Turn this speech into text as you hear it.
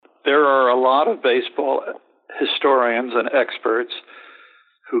there are a lot of baseball historians and experts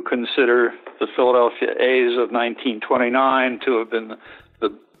who consider the Philadelphia A's of 1929 to have been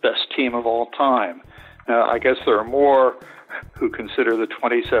the best team of all time. Now, I guess there are more who consider the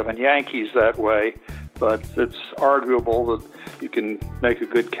 27 Yankees that way, but it's arguable that you can make a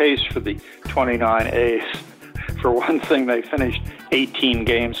good case for the 29 A's. For one thing, they finished 18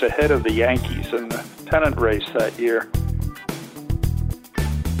 games ahead of the Yankees in the pennant race that year.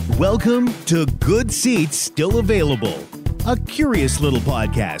 Welcome to Good Seats Still Available, a curious little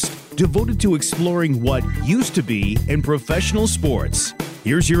podcast devoted to exploring what used to be in professional sports.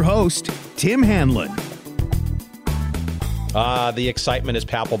 Here's your host, Tim Hanlon. The excitement is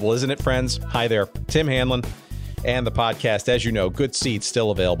palpable, isn't it, friends? Hi there, Tim Hanlon, and the podcast, as you know, Good Seats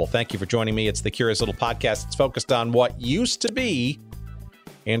Still Available. Thank you for joining me. It's the curious little podcast. It's focused on what used to be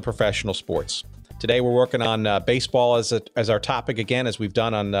in professional sports. Today, we're working on baseball as our topic again, as we've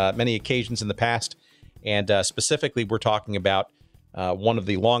done on many occasions in the past. And specifically, we're talking about one of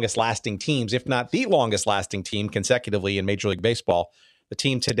the longest-lasting teams, if not the longest-lasting team consecutively in Major League Baseball. The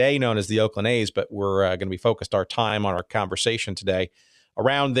team today known as the Oakland A's, but we're going to be focused our time on our conversation today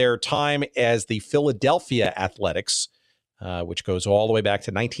around their time as the Philadelphia Athletics, which goes all the way back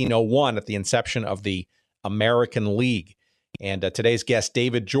to 1901 at the inception of the American League. And today's guest,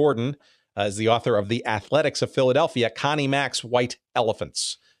 David Jordan, is the author of The Athletics of Philadelphia, Connie Mack's White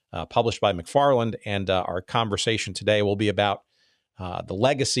Elephants, published by McFarland. And our conversation today will be about the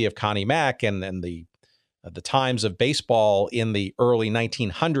legacy of Connie Mack and the times of baseball in the early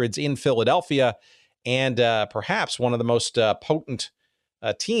 1900s in Philadelphia, and perhaps one of the most potent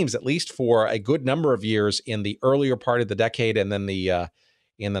teams, at least for a good number of years in the earlier part of the decade, and then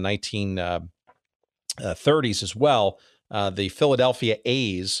in the 1930s as well. The Philadelphia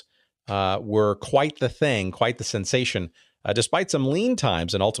A's were quite the thing, quite the sensation, despite some lean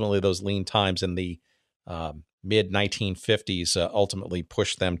times, and ultimately those lean times in the mid-1950s ultimately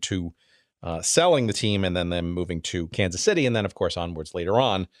pushed them to selling the team and then them moving to Kansas City, and then, of course, onwards later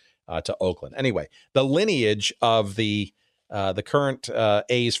on to Oakland. Anyway, the lineage of the current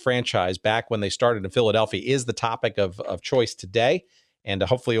A's franchise back when they started in Philadelphia is the topic of choice today, and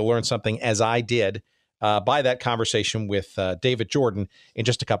hopefully you'll learn something, as I did, by that conversation with David Jordan in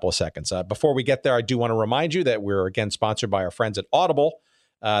just a couple of seconds. Before we get there, I do want to remind you that we're, again, sponsored by our friends at Audible,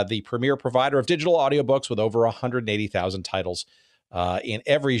 the premier provider of digital audiobooks with over 180,000 titles in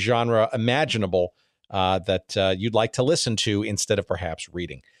every genre imaginable that you'd like to listen to instead of perhaps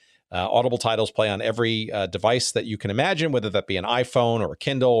reading. Audible titles play on every device that you can imagine, whether that be an iPhone or a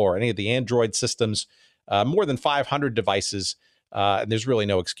Kindle or any of the Android systems, more than 500 devices. And there's really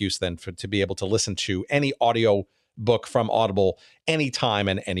no excuse then to be able to listen to any audio book from Audible anytime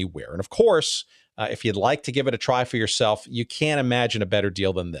and anywhere. And of course, if you'd like to give it a try for yourself, you can't imagine a better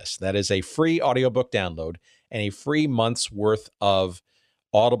deal than this. That is a free audiobook download and a free month's worth of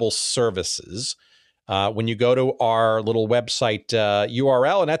Audible services when you go to our little website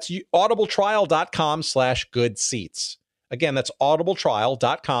URL, and that's audibletrial.com/goodseats. Again, that's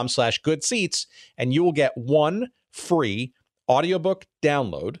audibletrial.com/goodseats, and you will get one free audiobook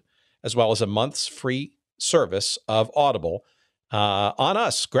download as well as a month's free service of Audible on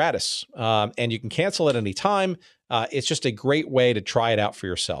us, gratis. And you can cancel at any time. It's just a great way to try it out for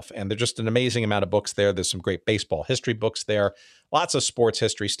yourself. And there's just an amazing amount of books there. There's some great baseball history books there, lots of sports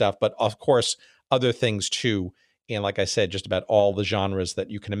history stuff, but of course, other things too. And like I said, just about all the genres that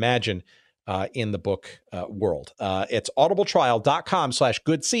you can imagine in the book world. It's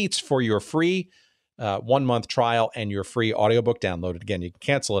audibletrial.com/goodseats for your free 1-month trial and your free audiobook download. Again, you can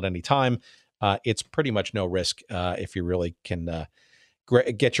cancel at any time. It's pretty much no risk if you really can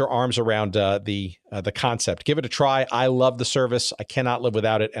get your arms around the concept. Give it a try. I love the service. I cannot live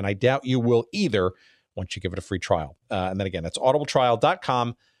without it, and I doubt you will either once you give it a free trial. And then again, that's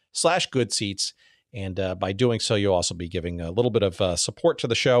audibletrial.com/goodseats. And by doing so, you'll also be giving a little bit of support to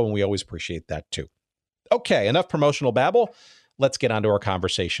the show, and we always appreciate that too. Okay, enough promotional babble. Let's get on to our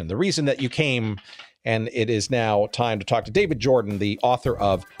conversation. The reason that you came, and it is now time to talk to David Jordan, the author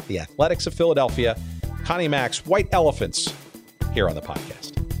of The Athletics of Philadelphia, Connie Mack's White Elephants, here on the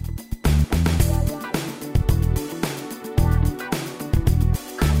podcast.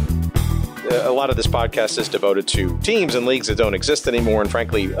 A lot of this podcast is devoted to teams and leagues that don't exist anymore, and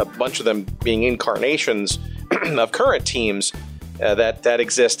frankly, a bunch of them being incarnations of current teams that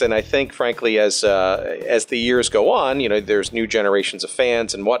exist. And I think, frankly, as the years go on, there's new generations of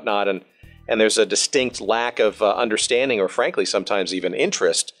fans and whatnot, and there's a distinct lack of understanding, or frankly, sometimes even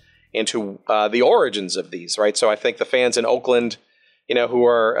interest into the origins of these, right? So I think the fans in Oakland, who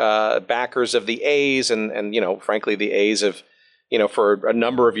are backers of the A's, and frankly, the A's have for a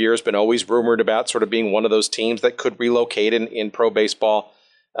number of years been always rumored about sort of being one of those teams that could relocate in pro baseball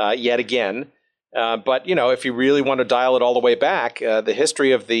yet again. But if you really want to dial it all the way back, the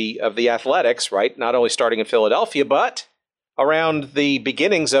history of the Athletics, right, not only starting in Philadelphia, but around the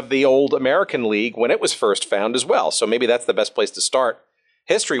beginnings of the old American League when it was first found as well. So maybe that's the best place to start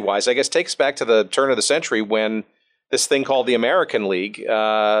history-wise. I guess takes us back to the turn of the century when this thing called the American League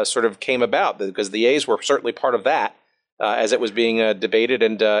sort of came about, because the A's were certainly part of that as it was being debated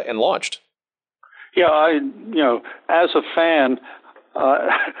and launched. Yeah, as a fan,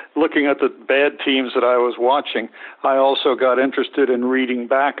 looking at the bad teams that I was watching, I also got interested in reading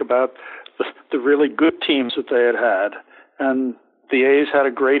back about the really good teams that they had. And the A's had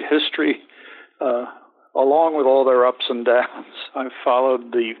a great history, along with all their ups and downs. I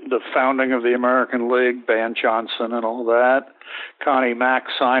followed the founding of the American League, Ban Johnson and all that, Connie Mack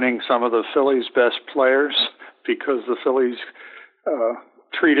signing some of the Phillies' best players because the Phillies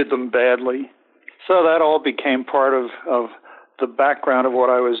treated them badly. So that all became part of the background of what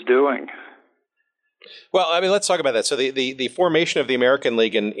I was doing. Well, I mean, let's talk about that. So the formation of the American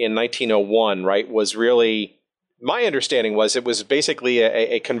League in 1901, right, was really, my understanding was it was basically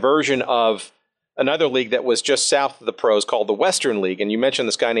a conversion of another league that was just south of the pros called the Western League. And you mentioned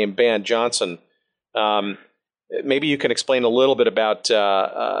this guy named Ban Johnson. Maybe you can explain a little bit about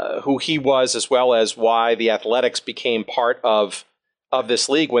who he was, as well as why the Athletics became part of this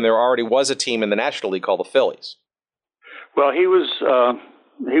league when there already was a team in the National League called the Phillies. Well, he was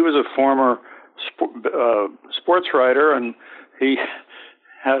a former sports writer, and he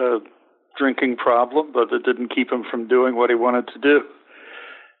had a drinking problem, but it didn't keep him from doing what he wanted to do.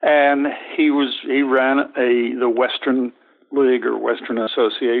 And he ran the Western League, or Western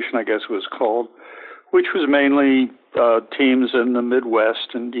Association, I guess it was called, which was mainly teams in the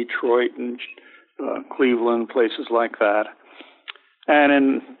Midwest, in Detroit and Cleveland, places like that. And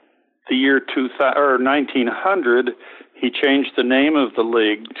in the year 1900, he changed the name of the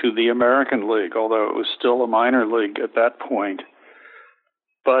league to the American League, although it was still a minor league at that point.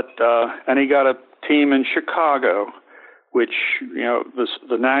 But and he got a team in Chicago, which,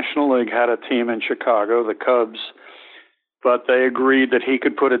 the National League had a team in Chicago, the Cubs, but they agreed that he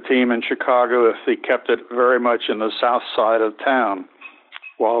could put a team in Chicago if he kept it very much in the south side of town,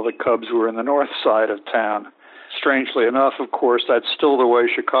 while the Cubs were in the north side of town. Strangely enough, of course, that's still the way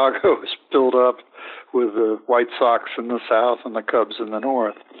Chicago is built up, with the White Sox in the south and the Cubs in the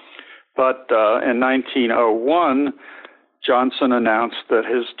north. But in 1901, Johnson announced that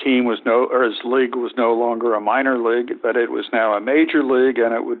his team his league was no longer a minor league, that it was now a major league,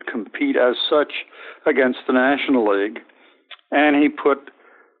 and it would compete as such against the National League. And he put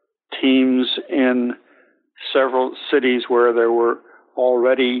teams in several cities where there were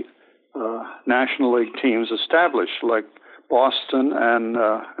already National League teams established, like Boston and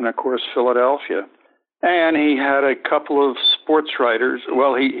of course Philadelphia. And he had a couple of sports writers.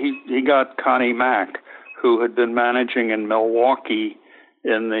 Well, he got Connie Mack, who had been managing in Milwaukee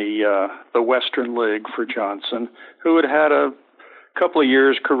in the Western League for Johnson, who had had a couple of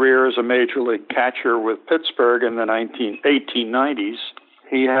years' career as a major league catcher with Pittsburgh in the 1890s.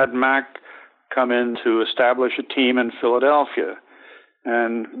 He had Mack come in to establish a team in Philadelphia,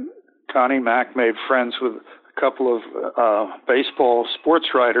 and Connie Mack made friends with a couple of baseball sports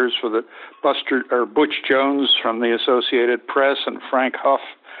writers, for the Butch Jones from the Associated Press and Frank Huff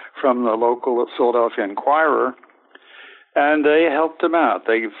from the local Philadelphia Inquirer, and they helped him out.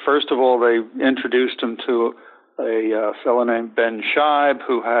 First of all, they introduced him to a fellow named Ben Scheib,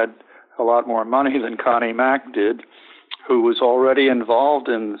 who had a lot more money than Connie Mack did, who was already involved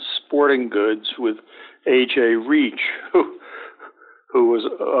in sporting goods with A.J. Reach, who was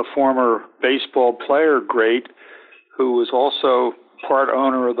a former baseball player great, who was also part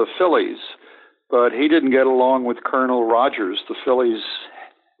owner of the Phillies. But he didn't get along with Colonel Rogers, the Phillies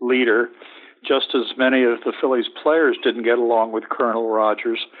leader, just as many of the Phillies players didn't get along with Colonel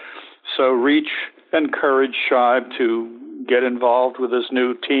Rogers. So Reach encouraged Scheib to get involved with his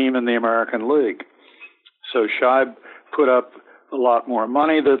new team in the American League. So Scheib put up a lot more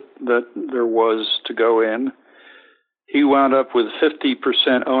money that there was to go in. He wound up with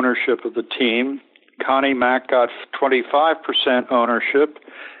 50% ownership of the team. Connie Mack got 25% ownership,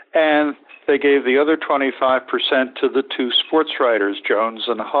 and they gave the other 25% to the two sports writers, Jones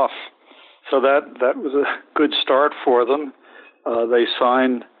and Huff. So that was a good start for them. They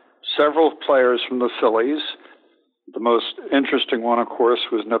signed several players from the Phillies. The most interesting one, of course,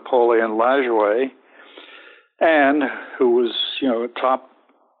 was Napoleon Lajoie, and who was, a top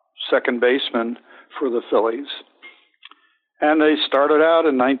second baseman for the Phillies. And they started out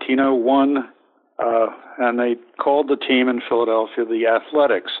in 1901 and they called the team in Philadelphia the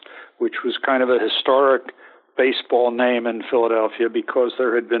Athletics, which was kind of a historic baseball name in Philadelphia because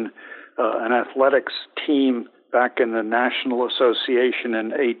there had been an athletics team back in the National Association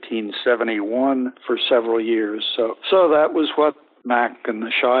in 1871 for several years. So that was what Mack and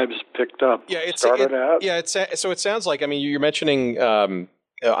the Shibes picked up. Yeah, so it sounds like, I mean, you're mentioning,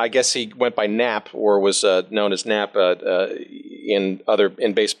 I guess he went by Knapp or was known as Knapp in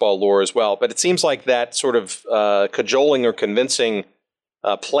baseball lore as well. But it seems like that sort of cajoling or convincing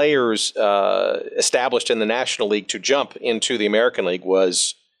players established in the National League to jump into the American League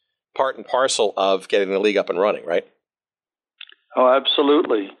was part and parcel of getting the league up and running, right? Oh,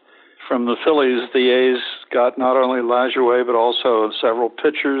 absolutely. From the Phillies, the A's got not only Lajoie, but also several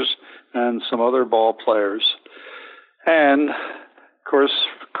pitchers and some other ball players. And, of course,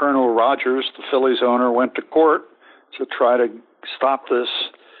 Colonel Rogers, the Phillies owner, went to court to try to stop this.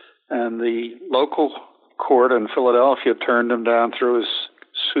 And the local court in Philadelphia turned him down, threw his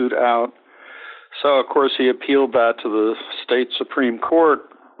suit out. So, of course, he appealed that to the state Supreme Court,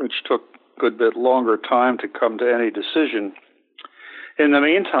 which took a good bit longer time to come to any decision. In the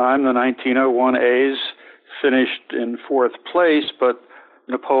meantime, the 1901 A's finished in fourth place, but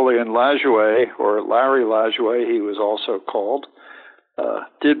Napoleon Lajoie, or Larry Lajoie, he was also called,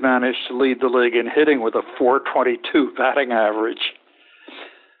 did manage to lead the league in hitting with a .422 batting average.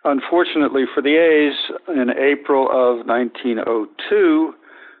 Unfortunately for the A's, in April of 1902,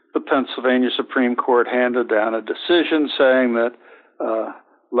 the Pennsylvania Supreme Court handed down a decision saying that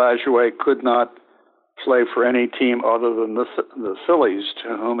Lajoie could not play for any team other than the Phillies,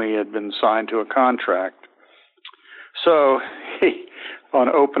 to whom he had been signed to a contract. So, on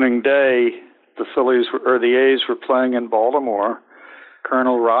opening day, the A's were playing in Baltimore.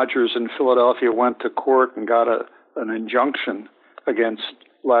 Colonel Rogers in Philadelphia went to court and got an injunction against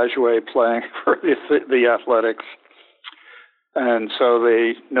Lajoie playing for the Athletics. And so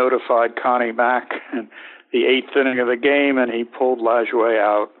they notified Connie Mack in the eighth inning of the game, and he pulled Lajoie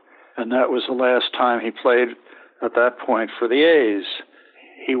out. And that was the last time he played at that point for the A's.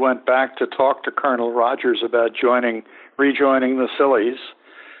 He went back to talk to Colonel Rogers about rejoining the Phillies,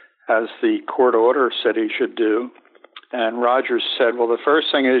 as the court order said he should do. And Rogers said, well, the first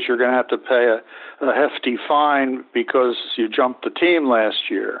thing is you're going to have to pay a hefty fine because you jumped the team last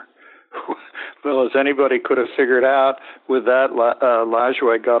year. Well, as anybody could have figured out, with that,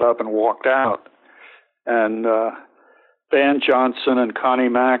 Lajoie got up and walked out. And Van Johnson and Connie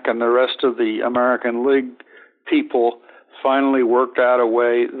Mack and the rest of the American League people finally worked out a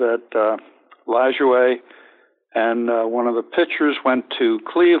way that Lajoie and one of the pitchers went to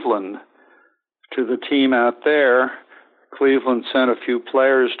Cleveland, to the team out there. Cleveland sent a few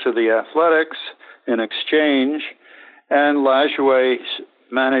players to the Athletics in exchange, and Lajoie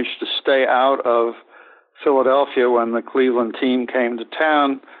managed to stay out of Philadelphia when the Cleveland team came to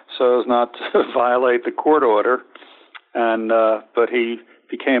town so as not to violate the court order. And but he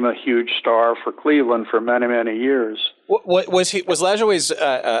became a huge star for Cleveland for many, many years. Was Lajoie's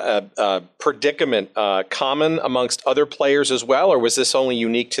predicament common amongst other players as well, or was this only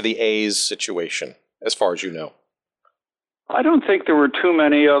unique to the A's situation, as far as you know? I don't think there were too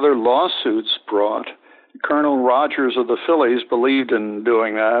many other lawsuits brought. Colonel Rogers of the Phillies believed in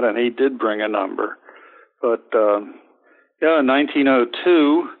doing that, and he did bring a number. But in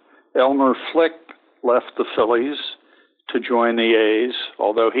 1902, Elmer Flick left the Phillies to join the A's,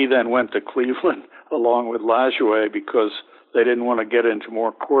 although he then went to Cleveland along with Lajoie because they didn't want to get into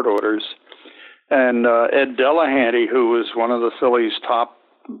more court orders. And Ed Delahanty, who was one of the Phillies' top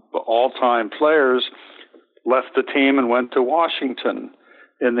all-time players, left the team and went to Washington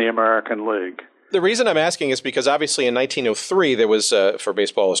in the American League. The reason I'm asking is because obviously in 1903 there was, for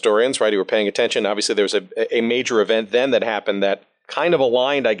baseball historians, right, who were paying attention, obviously there was a major event then that happened that kind of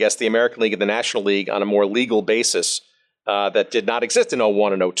aligned, I guess, the American League and the National League on a more legal basis that did not exist in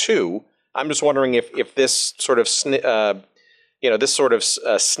 01 and 02. I'm just wondering if this sort of snit,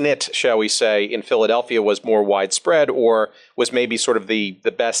 shall we say, in Philadelphia was more widespread, or was maybe sort of the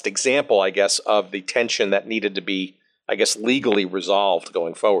best example, I guess, of the tension that needed to be, I guess, legally resolved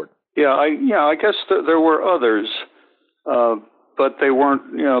going forward. Yeah, I guess there were others, but they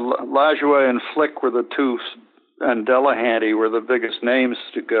weren't. Lajoie and Flick were the two, and Delahanty were the biggest names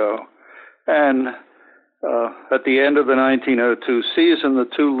to go. And at the end of the 1902 season, the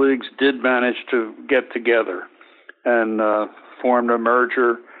two leagues did manage to get together and formed a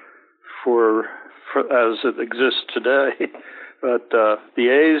merger for as it exists today. But the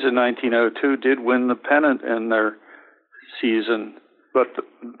A's in 1902 did win the pennant in their season, but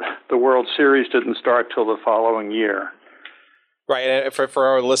the World Series didn't start till the following year. Right, and for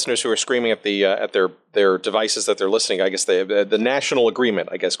our listeners who are screaming at their devices that they're listening, I guess the national agreement,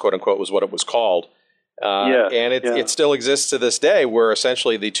 I guess, quote unquote, was what it was called. And it still exists to this day, where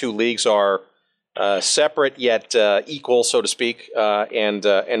essentially the two leagues are separate yet equal, so to speak, and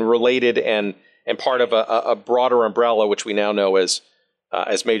related and part of a broader umbrella, which we now know as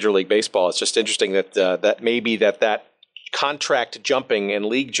Major League Baseball. It's just interesting that maybe that contract jumping and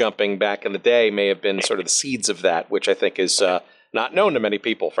league jumping back in the day may have been sort of the seeds of that, which I think is not known to many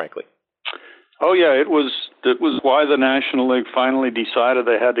people, frankly. Oh yeah, it was why the National League finally decided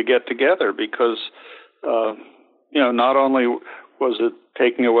they had to get together, because not only was it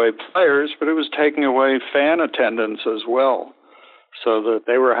taking away players, but it was taking away fan attendance as well, so that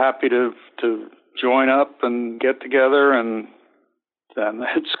they were happy to join up and get together, and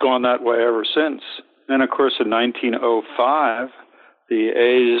it's gone that way ever since. And of course, in 1905, the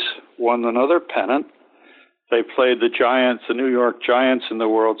A's won another pennant. They played the New York Giants in the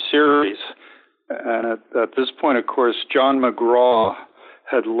World Series. And at this point, of course, John McGraw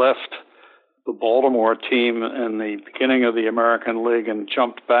had left the Baltimore team in the beginning of the American League and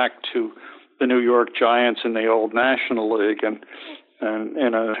jumped back to the New York Giants in the old National League. And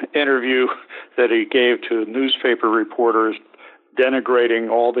in an interview that he gave to newspaper reporters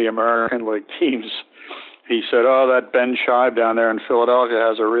denigrating all the American League teams, he said, "Oh, that Ben Scheib down there in Philadelphia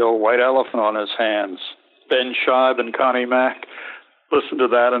has a real white elephant on his hands." Ben Scheib and Connie Mack listened to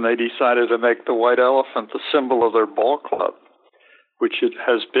that, and they decided to make the white elephant the symbol of their ball club, which it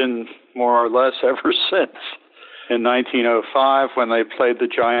has been more or less ever since. In 1905, when they played the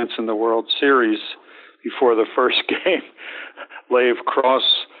Giants in the World Series, before the first game, Lave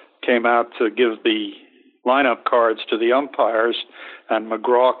Cross came out to give the lineup cards to the umpires, and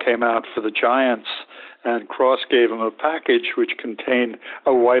McGraw came out for the Giants, and Cross gave him a package which contained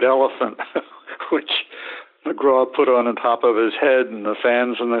a white elephant, which McGraw put on the top of his head, and the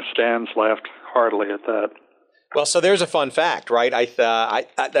fans in the stands laughed heartily at that. Well, so there's a fun fact, right? I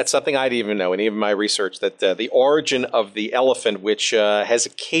that's something I didn't even know, and even my research, that the origin of the elephant, which has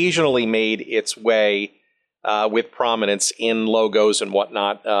occasionally made its way with prominence in logos and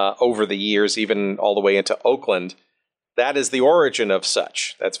whatnot over the years, even all the way into Oakland, that is the origin of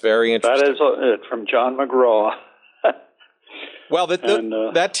such. That's very interesting. That is it, from John McGraw. Well,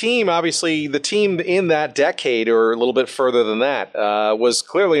 that team, obviously, the team in that decade, or a little bit further than that, was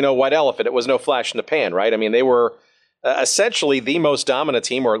clearly no white elephant. It was no flash in the pan, right? I mean, they were essentially the most dominant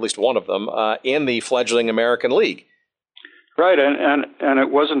team, or at least one of them, in the fledgling American League. Right, and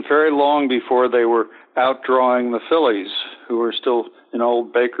it wasn't very long before they were outdrawing the Phillies, who were still in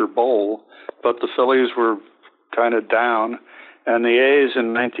old Baker Bowl, but the Phillies were kind of down, and the A's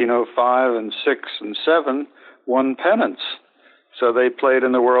in 1905 and 6 and 7 won pennants. So they played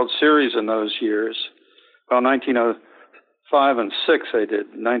in the World Series in those years. Well, 1905 and 6 they did.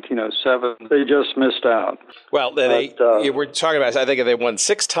 1907 they just missed out. Well, we're talking about, I think they won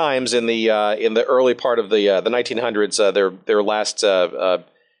 6 times in the early part of the 1900s. Their last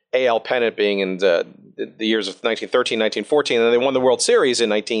AL pennant being in the years of 1913, 1914, and they won the World Series in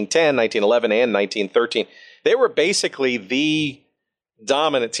 1910, 1911, and 1913. They were basically the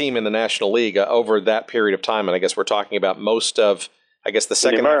dominant team in the National League over that period of time, and I guess we're talking about most of, I guess, the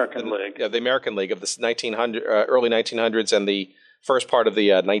second American League, the American League of the early 1900s and the first part of the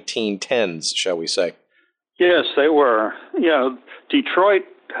 1910s, shall we say? Yes, they were. Detroit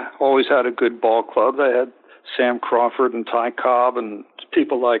always had a good ball club. They had Sam Crawford and Ty Cobb and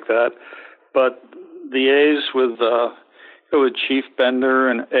people like that, but the A's with Chief Bender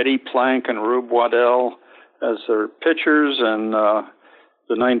and Eddie Plank and Rube Waddell as their pitchers, and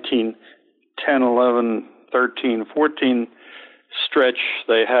the 1910, 11, 13, 14 stretch,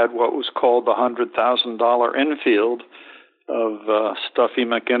 they had what was called the $100,000 infield of Stuffy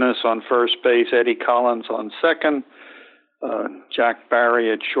McInnes on first base, Eddie Collins on second, Jack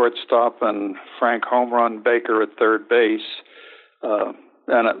Barry at shortstop, and Frank Home Run Baker at third base. And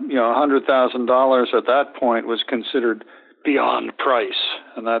 $100,000 at that point was considered beyond price,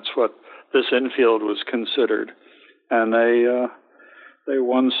 and that's what this infield was considered. And they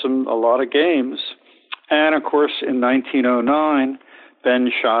won a lot of games. And of course, in 1909, Ben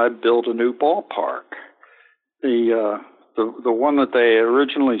Scheib built a new ballpark. The one that they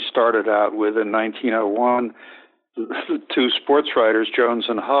originally started out with in 1901, the two sports writers, Jones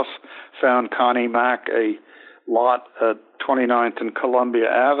and Huff, found Connie Mack a lot at 29th and Columbia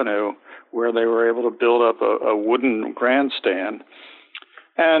Avenue, where they were able to build up a wooden grandstand.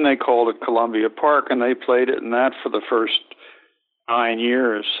 And they called it Columbia Park, and they played it in that for the first 9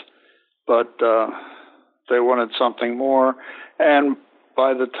 years. But they wanted something more. And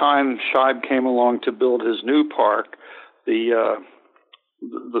by the time Scheib came along to build his new park,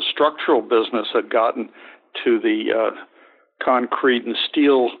 the structural business had gotten to the concrete and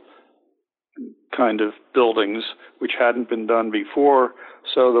steel kind of buildings, which hadn't been done before.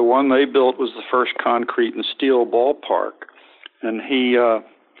 So the one they built was the first concrete and steel ballpark. And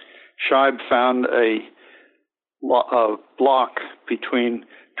Scheib found a block between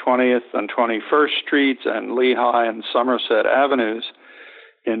 20th and 21st Streets and Lehigh and Somerset Avenues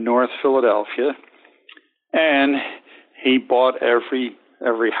in North Philadelphia. And he bought every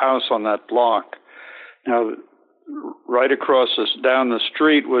house on that block. Now, right across down the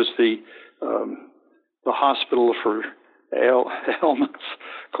street was the hospital for ailments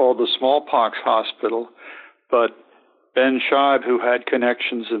called the Smallpox Hospital. But Ben Scheib, who had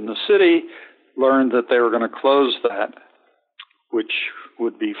connections in the city, learned that they were going to close that, which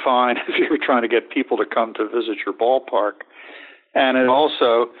would be fine if you were trying to get people to come to visit your ballpark. And it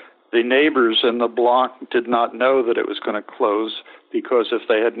also, the neighbors in the block did not know that it was going to close, because if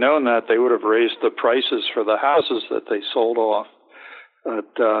they had known that, they would have raised the prices for the houses that they sold off.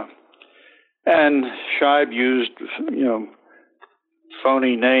 And Scheib used,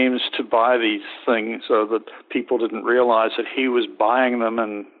 phony names to buy these things so that people didn't realize that he was buying them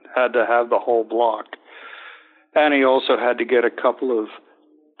and had to have the whole block. And he also had to get a couple of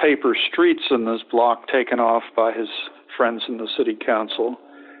paper streets in this block taken off by his friends in the city council.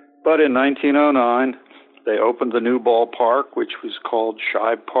 But in 1909, they opened the new ballpark, which was called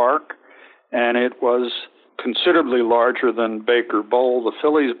Scheib Park, and it was considerably larger than Baker Bowl, the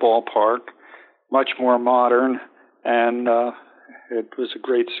Phillies ballpark, much more modern, and it was a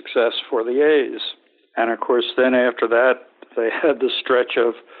great success for the A's. And of course, then after that, they had the stretch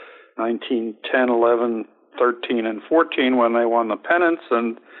of 1910, 11, 13, and 14 when they won the pennants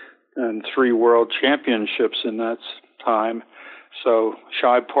and 3 world championships in that time. So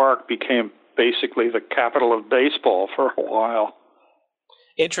Scheib Park became basically the capital of baseball for a while.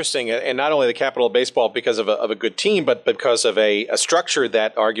 Interesting, and not only the capital of baseball because of a good team, but because of a structure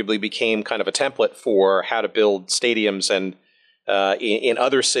that arguably became kind of a template for how to build stadiums and in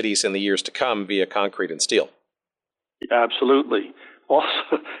other cities in the years to come via concrete and steel. Absolutely. Also,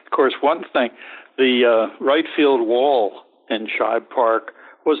 of course, one thing, the right field wall in Scheib Park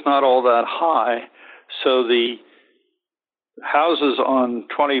was not all that high, so the houses on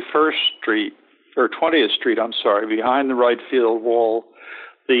 21st Street, or 20th Street, behind the right field wall,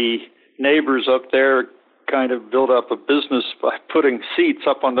 the neighbors up there kind of built up a business by putting seats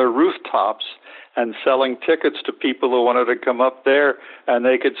up on their rooftops and selling tickets to people who wanted to come up there, and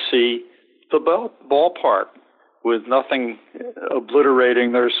they could see the ballpark with nothing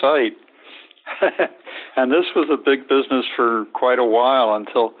obliterating their sight. And this was a big business for quite a while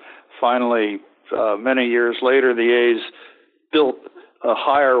until finally, many years later, the A's built a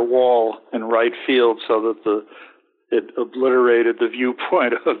higher wall in right field so that it obliterated the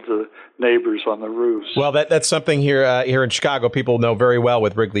viewpoint of the neighbors on the roofs. Well, that's something here in Chicago people know very well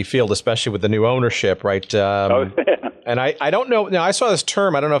with Wrigley Field, especially with the new ownership, right? And I don't know. Now, I saw this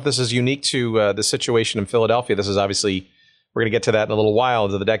term. I don't know if this is unique to the situation in Philadelphia. This is obviously, we're going to get to that in a little while,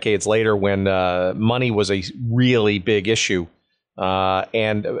 into the decades later when money was a really big issue.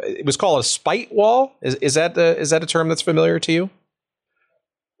 And it was called a spite wall. Is that a term that's familiar to you?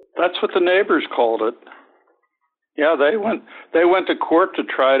 That's what the neighbors called it. Yeah, they went to court to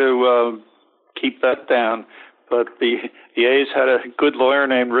try to keep that down, but the A's had a good lawyer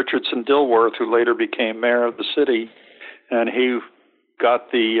named Richardson Dilworth who later became mayor of the city, and he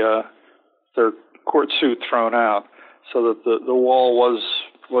got their court suit thrown out so that the wall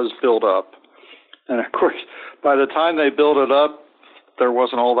was built up. And of course, by the time they built it up, there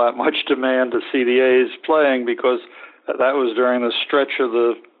wasn't all that much demand to see the A's playing, because that was during the stretch of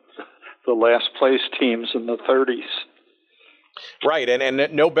the last place teams in the 30s. Right,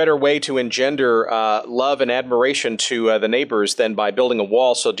 and no better way to engender love and admiration to the neighbors than by building a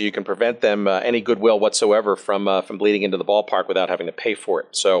wall so you can prevent them any goodwill whatsoever from bleeding into the ballpark without having to pay for it.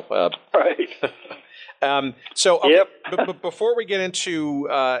 So right. Okay, but before we get into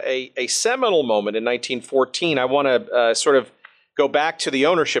a seminal moment in 1914, I want to sort of go back to the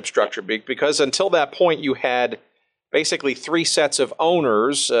ownership structure, because until that point you had basically 3 sets of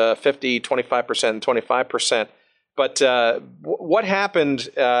owners, 50, 25%, and 25%. But what happened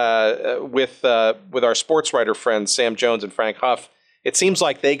with our sports writer friends, Sam Jones and Frank Huff? It seems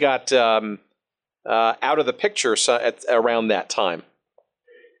like they got out of the picture around that time.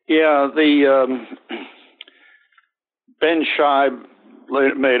 Yeah, Ben Scheib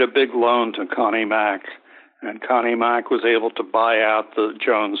made a big loan to Connie Mack, and Connie Mack was able to buy out the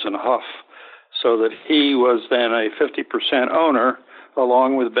Jones and Huff, so that he was then a 50% owner,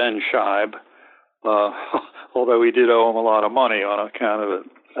 along with Ben Scheib, although he did owe him a lot of money on account of it.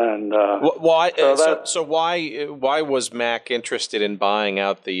 And why was Mack interested in buying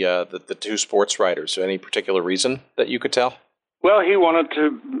out the two sports writers? Any particular reason that you could tell? Well, he wanted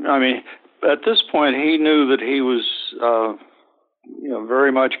to. I mean, at this point, he knew that he was,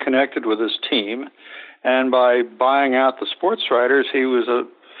 very much connected with his team, and by buying out the sports writers, he was a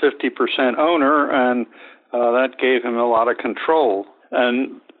 50% owner, and that gave him a lot of control.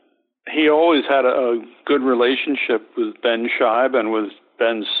 And he always had a good relationship with Ben Scheib and with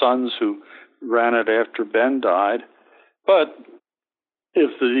Ben's sons, who ran it after Ben died. But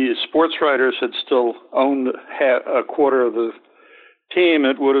if the sports writers had still owned a quarter of the team,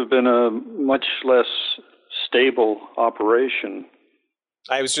 it would have been a much less stable operation.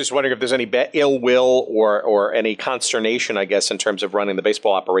 I was just wondering if there's any ill will or any consternation, I guess, in terms of running the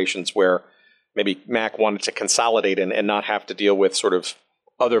baseball operations, where maybe Mack wanted to consolidate and not have to deal with sort of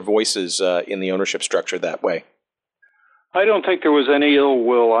other voices in the ownership structure that way. I don't think there was any ill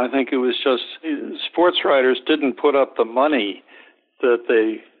will. I think it was just sports writers didn't put up the money that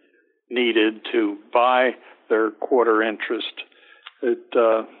they needed to buy their quarter interest. It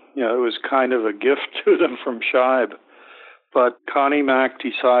was kind of a gift to them from Scheib. But Connie Mack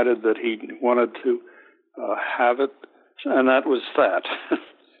decided that he wanted to have it, and that was that.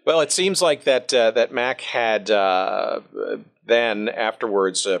 Well, it seems like that Mack had then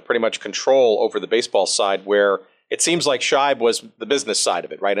afterwards pretty much control over the baseball side, where it seems like Scheib was the business side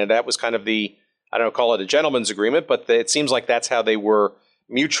of it, right? And that was kind of the, I don't know, call it a gentleman's agreement, but it seems like that's how they were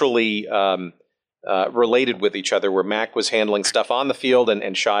mutually related with each other, where Mack was handling stuff on the field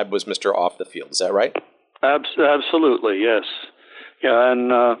and Scheib was Mr. Off the field. Is that right? Absolutely, yes. Yeah,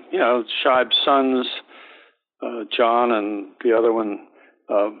 and, Scheib's sons, John and the other one,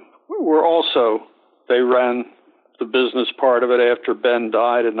 were also, they ran the business part of it after Ben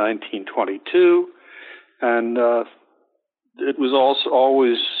died in 1922. And it was also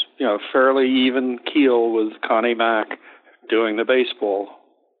always, fairly even keel with Connie Mack doing the baseball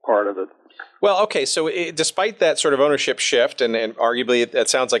part of it. Well, okay, so despite that sort of ownership shift, and arguably it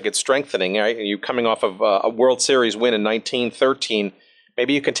sounds like it's strengthening, right? You coming off of a World Series win in 1913,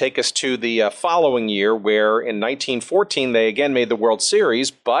 maybe you can take us to the following year, where in 1914 they again made the World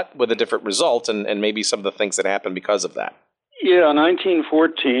Series, but with a different result, and maybe some of the things that happened because of that. Yeah,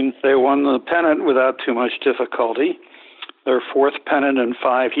 1914, they won the pennant without too much difficulty, their fourth pennant in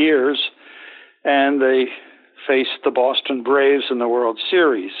 5 years, and they faced the Boston Braves in the World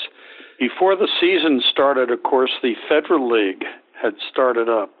Series. Before the season started, of course, the Federal League had started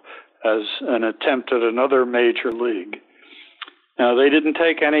up as an attempt at another major league. Now, they didn't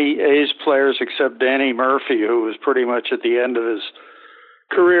take any A's players except Danny Murphy, who was pretty much at the end of his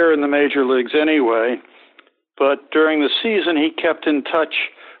career in the major leagues anyway. But during the season, he kept in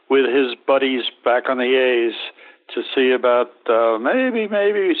touch with his buddies back on the A's to see about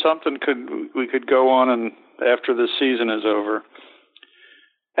maybe something we could go on and after the season is over.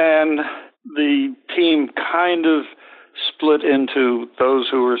 And the team kind of split into those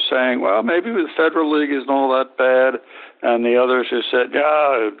who were saying, well, maybe the Federal League isn't all that bad, and the others who said,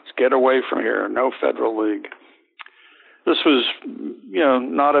 get away from here, no Federal League. This was,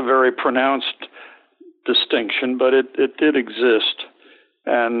 not a very pronounced distinction, but it did exist.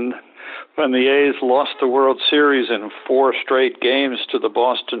 And when the A's lost the World Series in 4 straight games to the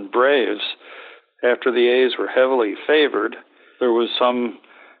Boston Braves, after the A's were heavily favored, there was some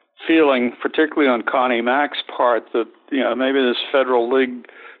feeling, particularly on Connie Mack's part, that maybe this Federal League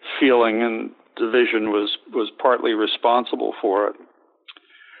feeling and division was partly responsible for it.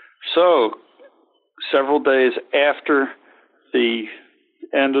 So, several days after the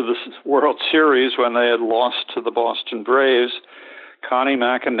end of the World Series, when they had lost to the Boston Braves, Connie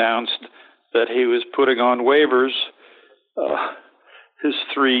Mack announced that he was putting on waivers his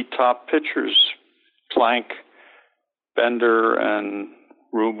 3 top pitchers, Plank, Bender, and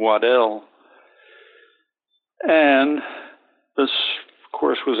Rube Waddell. And this, of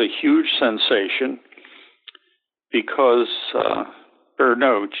course, was a huge sensation because,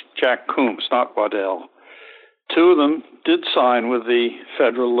 Jack Coombs, not Waddell. 2 of them did sign with the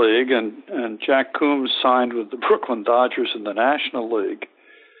Federal League, and Jack Coombs signed with the Brooklyn Dodgers in the National League.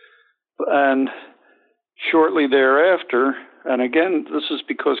 And shortly thereafter, and again, this is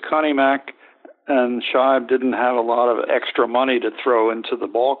because Connie Mack and Scheib didn't have a lot of extra money to throw into the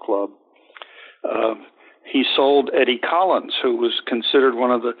ball club. He sold Eddie Collins, who was considered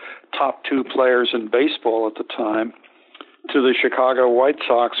one of the top 2 players in baseball at the time, to the Chicago White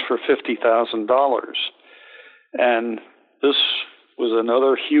Sox for $50,000. And this was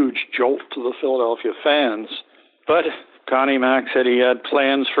another huge jolt to the Philadelphia fans. But Connie Mack said he had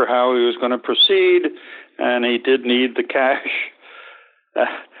plans for how he was going to proceed, and he did need the cash.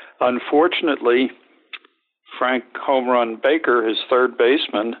 Unfortunately, Frank Home Run Baker, his third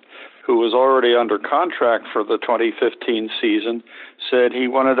baseman, who was already under contract for the 2015 season, said he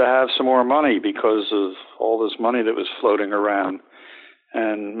wanted to have some more money because of all this money that was floating around.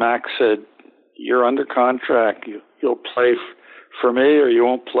 And Mack said, "You're under contract. You'll play for me or you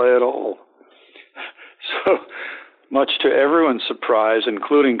won't play at all." So, much to everyone's surprise,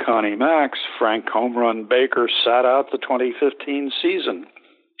 including Connie Mack's, Frank Home Run Baker sat out the 2015 season.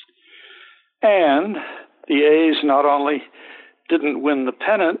 And the A's not only didn't win the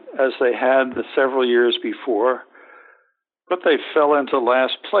pennant as they had the several years before, but they fell into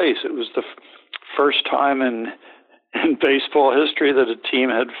last place. It was the first time in baseball history that a team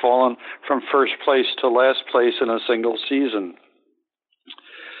had fallen from first place to last place in a single season.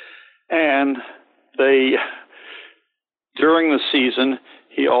 And during the season,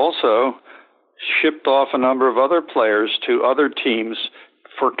 he also shipped off a number of other players to other teams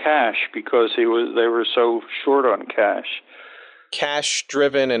for cash because they were so short on cash. Cash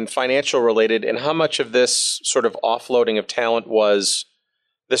driven and financial related, and how much of this sort of offloading of talent was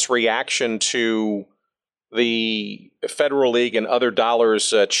this reaction to the Federal League and other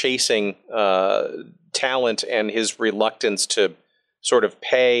dollars chasing talent and his reluctance to sort of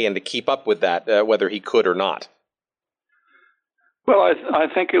pay and to keep up with that, whether he could or not? Well, I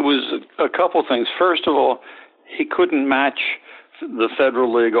think it was a couple things. First of all, he couldn't match the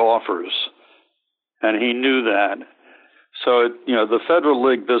Federal League offers, and he knew that. So, the Federal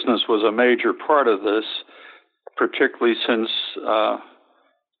League business was a major part of this, particularly since,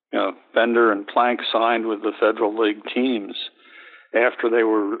 Bender and Plank signed with the Federal League teams after they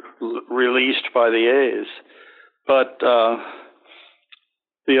were released by the A's. But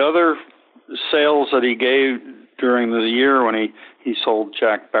the other sales that he gave during the year when he sold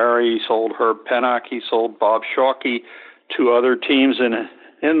Jack Barry, he sold Herb Pennock, he sold Bob Shalke to other teams in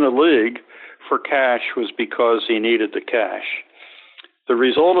the league for cash was because he needed the cash. The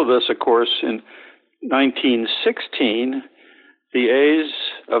result of this, of course, in 1916, the A's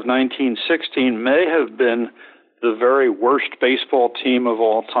of 1916 may have been the very worst baseball team of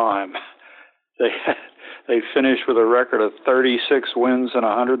all time. They finished with a record of 36 wins and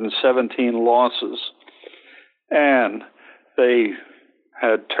 117 losses. And they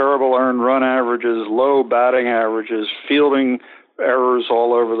had terrible earned run averages, low batting averages, fielding errors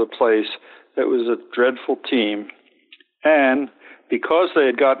all over the place. It was a dreadful team. And because they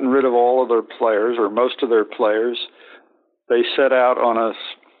had gotten rid of all of their players, or most of their players, they set out on a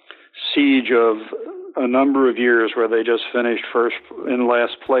siege of a number of years where they just finished first in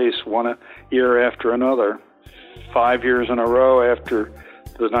last place one year after another. 5 years in a row after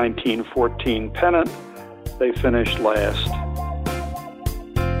the 1914 pennant, they finished last.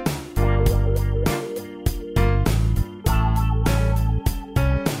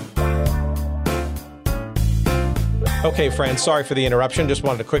 Okay, friends, sorry for the interruption. Just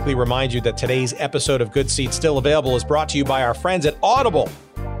wanted to quickly remind you that today's episode of Good Seats Still Available is brought to you by our friends at Audible,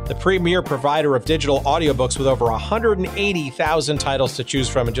 the premier provider of digital audiobooks with over 180,000 titles to choose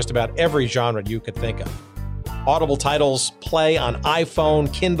from in just about every genre you could think of. Audible titles play on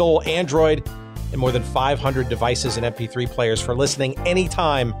iPhone, Kindle, Android, and more than 500 devices and MP3 players for listening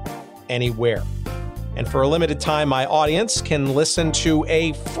anytime, anywhere. And for a limited time, my audience can listen to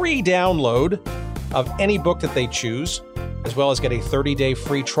a free download of any book that they choose, as well as get a 30-day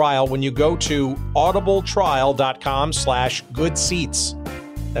free trial when you go to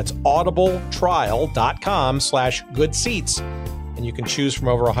audibletrial.com/goodseats. That's audibletrial.com/goodseats. And you can choose from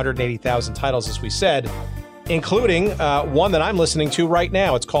over 180,000 titles, as we said, including one that I'm listening to right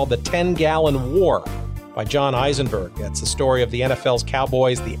now. It's called The 10-Gallon War by John Eisenberg. That's the story of the NFL's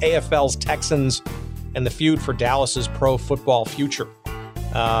Cowboys, the AFL's Texans, and the feud for Dallas's pro football future.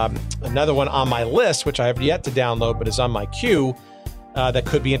 Another one on my list, which I have yet to download but is on my queue, that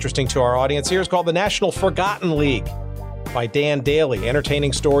could be interesting to our audience here, is called The National Forgotten League by Dan Daly,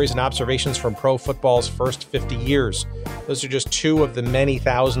 entertaining stories and observations from pro football's first 50 years. Those are just two of the many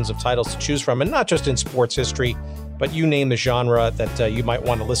thousands of titles to choose from, and not just in sports history, but you name the genre that you might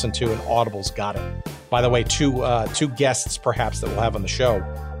want to listen to, and Audible's got it. By the way, two guests perhaps that we'll have on the show,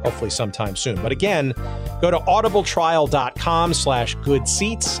 hopefully sometime soon. But again, go to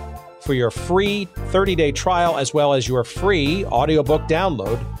audibletrial.com/goodseats for your free 30-day trial, as well as your free audiobook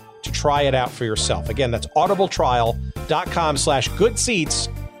download to try it out for yourself. Again, that's audibletrial.com/goodseats.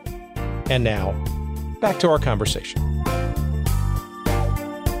 And now, back to our conversation.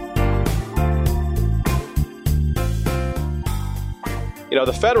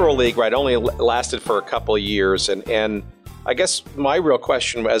 The Federal League, right, only lasted for a couple of years, and I guess my real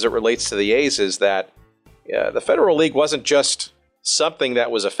question as it relates to the A's is that the Federal League wasn't just something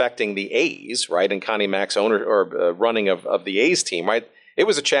that was affecting the A's, right, and Connie Mack's owner or running of the A's team, right? It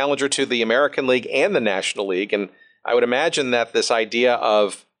was a challenger to the American League and the National League, and I would imagine that this idea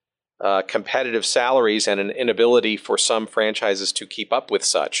of competitive salaries and an inability for some franchises to keep up with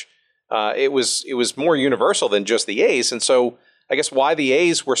such, it was more universal than just the A's, and so I guess why the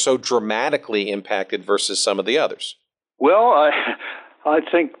A's were so dramatically impacted versus some of the others. Well, I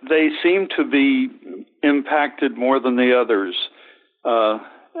think they seem to be impacted more than the others.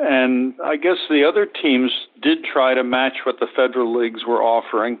 And I guess the other teams did try to match what the Federal Leagues were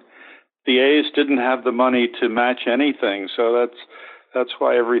offering. The A's didn't have the money to match anything, so that's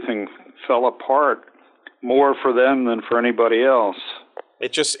why everything fell apart more for them than for anybody else.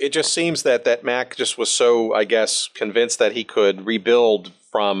 It just seems that Mack just was so, I guess, convinced that he could rebuild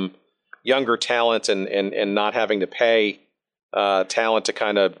from younger talent and not having to pay talent to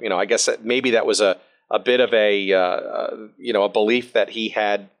kind of, I guess that maybe that was a bit of a belief that he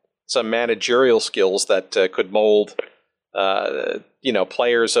had some managerial skills that could mold,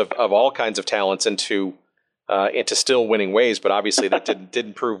 players of all kinds of talents into still winning ways. But obviously that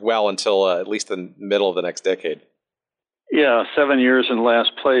didn't prove well until at least the middle of the next decade. Yeah, 7 years in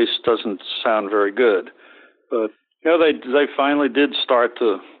last place doesn't sound very good, but they finally did start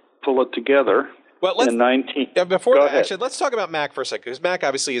to pull it together. Well, before that, actually, let's talk about Mack for a second, because Mack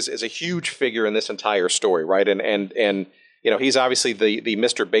obviously is a huge figure in this entire story, right? And he's obviously the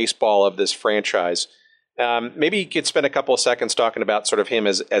Mr. Baseball of this franchise. Maybe you could spend a couple of seconds talking about sort of him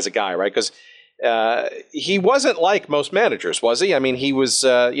as a guy, right? Because he wasn't like most managers, was he? I mean, he was,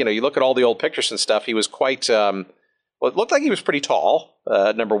 you look at all the old pictures and stuff, he was quite, it looked like he was pretty tall,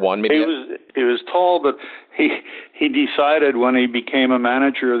 number one. Maybe he was tall, but he decided when he became a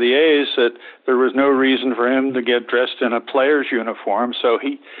manager of the A's that there was no reason for him to get dressed in a player's uniform. So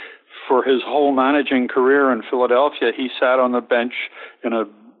for his whole managing career in Philadelphia, he sat on the bench in a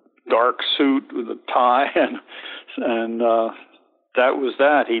dark suit with a tie, and that was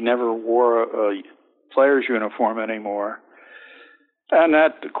that. He never wore a player's uniform anymore. And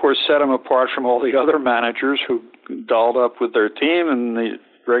that, of course, set him apart from all the other managers who dolled up with their team in the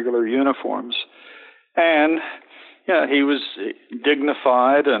regular uniforms. And, he was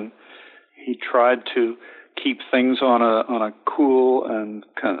dignified, and he tried to keep things on a cool and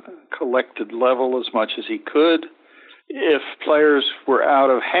collected level as much as he could. If players were out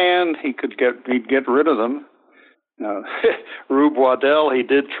of hand, he'd get rid of them. Rube Waddell, he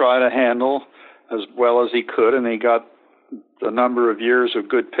did try to handle as well as he could, and he got a number of years of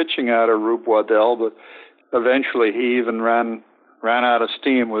good pitching out of Rube Waddell, but eventually he even ran out of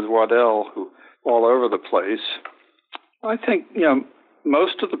steam with Waddell, who all over the place. I think,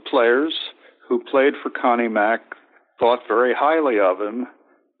 most of the players who played for Connie Mack thought very highly of him.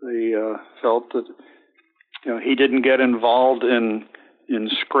 They felt that, he didn't get involved in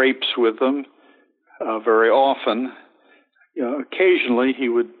scrapes with them very often. Occasionally he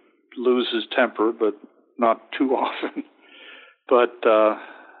would lose his temper, but not too often. But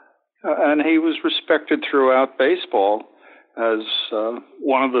and he was respected throughout baseball as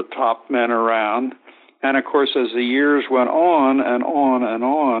one of the top men around. And of course, as the years went on and on and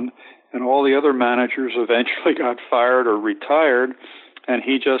on, and all the other managers eventually got fired or retired, and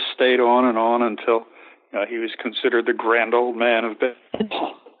he just stayed on until he was considered the grand old man of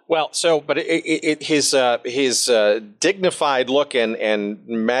baseball. Well, but his dignified look and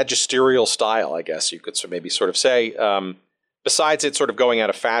magisterial style, I guess you could maybe sort of say, besides it sort of going out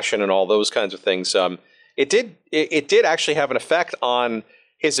of fashion and all those kinds of things, it did actually have an effect on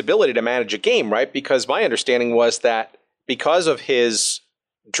his ability to manage a game, right? Because my understanding was that because of his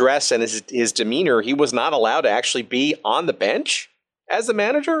dress and his demeanor, he was not allowed to actually be on the bench as the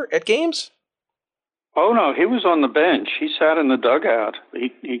manager at games. Oh, no, he was on the bench. He sat in the dugout.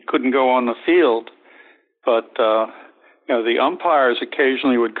 He couldn't go on the field. But, the umpires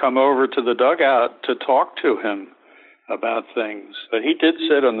occasionally would come over to the dugout to talk to him about things. But he did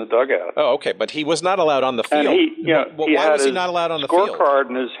sit on the dugout. Oh, okay, but he was not allowed on the field. And why was he not allowed on the field? Scorecard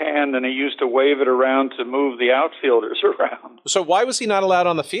in his hand, and he used to wave it around to move the outfielders around. So why was he not allowed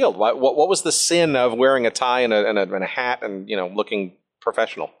on the field? What was the sin of wearing a tie and a hat and looking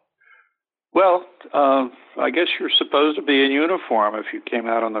professional? Well, I guess you're supposed to be in uniform if you came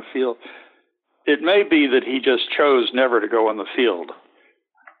out on the field. It may be that he just chose never to go on the field.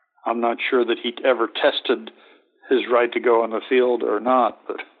 I'm not sure that he ever tested his right to go on the field or not,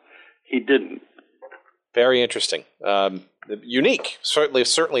 but he didn't. Very interesting. Unique,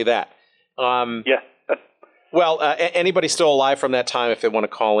 certainly that. Yeah. Well, anybody still alive from that time, if they want to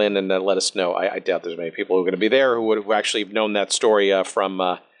call in and let us know. I doubt there's many people who are going to be there who would have actually known that story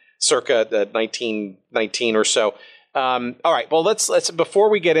from circa 1919 or so. All right. Well, let's before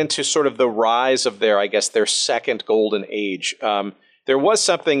we get into sort of the rise of their second golden age. There was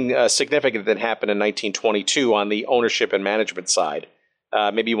something significant that happened in 1922 on the ownership and management side.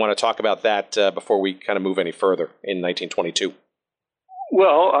 Maybe you want to talk about that before we kind of move any further in 1922.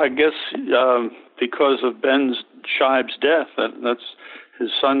 Well, I guess because of Ben Shibe's death, that's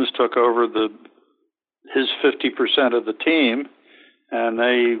his sons took over his 50% of the team, and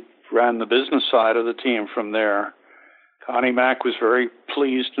they ran the business side of the team from there. Connie Mack was very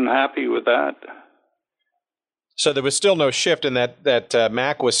pleased and happy with that. So there was still no shift in that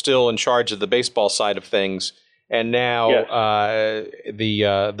Mack was still in charge of the baseball side of things, and now yes.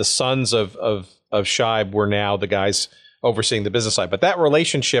 The sons of Shibe were now the guys overseeing the business side. But that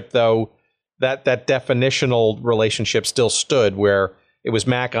relationship, though, that definitional relationship still stood, where it was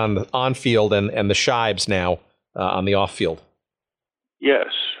Mack on the on field and the Shibes now on the off field.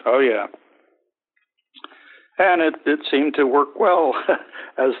 Yes. Oh yeah. And it seemed to work well,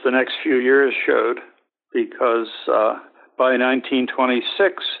 as the next few years showed, because by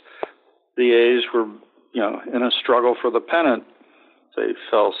 1926, the A's were, in a struggle for the pennant. They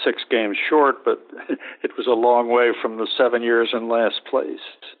fell 6 games short, but it was a long way from the 7 years in last place.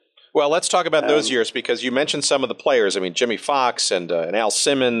 Well, let's talk about those years, because you mentioned some of the players. I mean, Jimmy Foxx and Al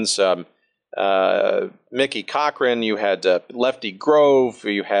Simmons, Mickey Cochran. You had Lefty Grove.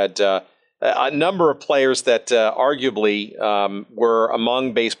 You had a number of players that arguably were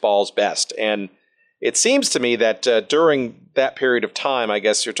among baseball's best. And it seems to me that during that period of time, I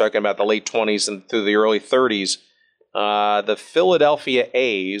guess you're talking about the late 20s and through the early 30s, the Philadelphia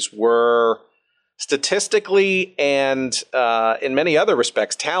A's were statistically and in many other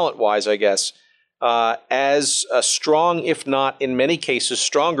respects, talent-wise, I guess, as strong, if not in many cases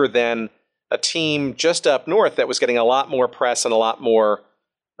stronger than a team just up north that was getting a lot more press and a lot more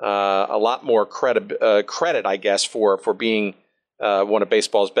credit, I guess, for being one of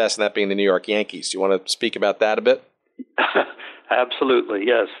baseball's best, and that being the New York Yankees. Do you want to speak about that a bit? Absolutely,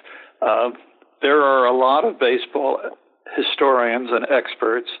 yes. There are a lot of baseball historians and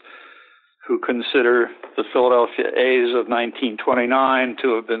experts who consider the Philadelphia A's of 1929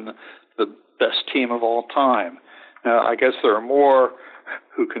 to have been the best team of all time. Now, I guess there are more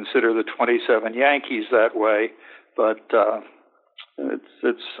who consider the 27 Yankees that way, but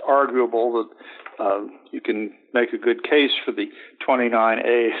it's arguable that you can make a good case for the 29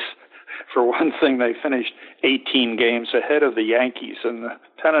 A's. For one thing, they finished 18 games ahead of the Yankees in the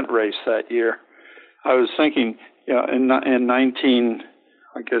pennant race that year. I was thinking, in 19,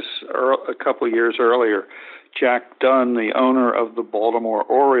 I guess a couple of years earlier, Jack Dunn, the owner of the Baltimore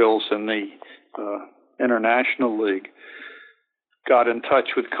Orioles in the International League, got in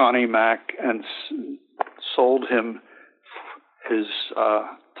touch with Connie Mack and sold him his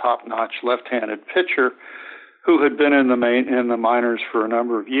top-notch left-handed pitcher, who had been in the minors for a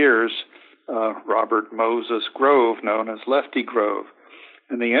number of years, Robert Moses Grove, known as Lefty Grove.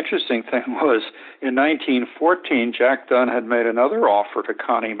 And the interesting thing was, in 1914, Jack Dunn had made another offer to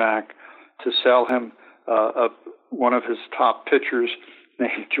Connie Mack to sell him one of his top pitchers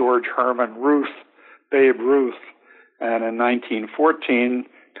named George Herman Ruth, Babe Ruth. And in 1914,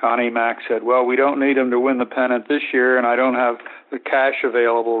 Connie Mack said, well, we don't need him to win the pennant this year, and I don't have the cash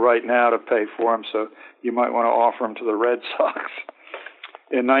available right now to pay for him, so you might want to offer him to the Red Sox.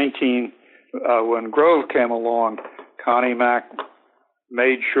 In when Grove came along, Connie Mack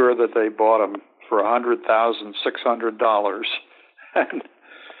made sure that they bought him for $100,600.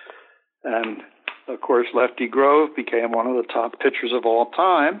 And of course, Lefty Grove became one of the top pitchers of all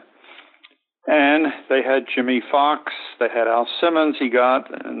time. And they had Jimmy Foxx, they had Al Simmons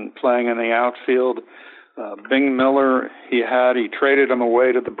and playing in the outfield. Bing Miller, he traded him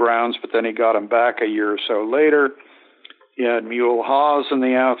away to the Browns, but then he got him back a year or so later. He had Mule Hawes in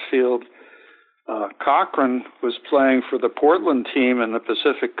the outfield. Cochran was playing for the Portland team in the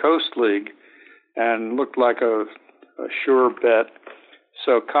Pacific Coast League and looked like a sure bet.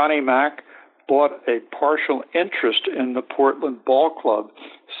 So Connie Mack bought a partial interest in the Portland Ball Club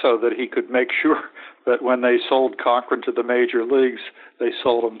so that he could make sure that when they sold Cochran to the major leagues, they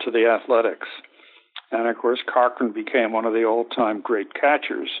sold him to the Athletics. And, of course, Cochran became one of the all-time great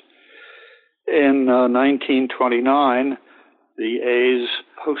catchers. In 1929, the A's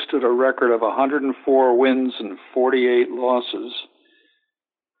posted a record of 104 wins and 48 losses,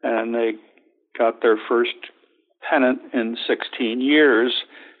 and they got their first pennant in 16 years,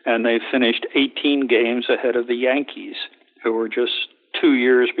 and they finished 18 games ahead of the Yankees, who were just 2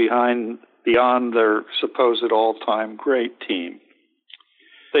 years behind beyond their supposed all-time great team.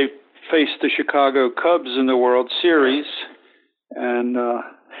 They faced the Chicago Cubs in the World Series, and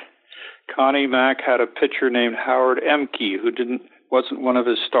Connie Mack had a pitcher named Howard Emke, who wasn't one of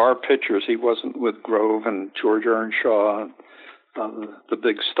his star pitchers. He wasn't with Grove and George Earnshaw, the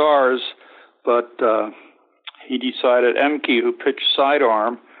big stars, but he decided Emke, who pitched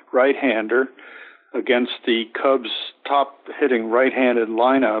sidearm, right-hander, against the Cubs' top-hitting right-handed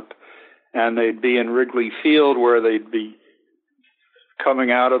lineup, and they'd be in Wrigley Field, where they'd be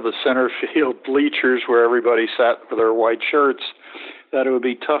coming out of the center field bleachers where everybody sat with their white shirts, that it would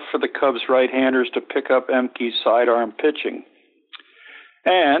be tough for the Cubs right-handers to pick up Emke's sidearm pitching.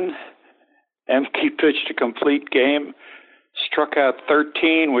 And Emke pitched a complete game, struck out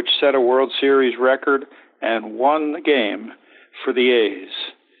 13, which set a World Series record, and won the game for the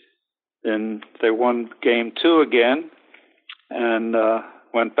A's. Then they won Game 2 again and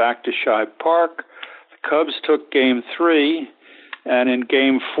went back to Shibe Park. The Cubs took Game 3, and in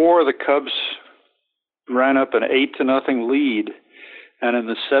Game 4, the Cubs ran up an 8-0 lead. And in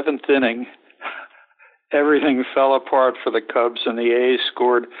the 7th inning, everything fell apart for the Cubs, and the A's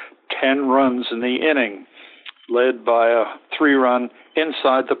scored 10 runs in the inning, led by a 3-run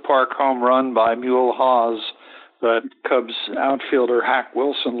inside the park home run by Mule Haas. But Cubs outfielder Hack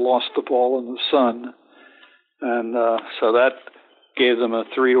Wilson lost the ball in the sun, and so that gave them a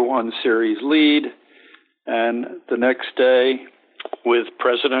 3-1 series lead. And the next day, with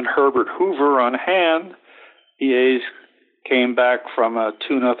President Herbert Hoover on hand, the A's came back from a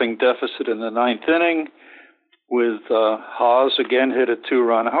 2-0 deficit in the 9th inning, with Haas again hit a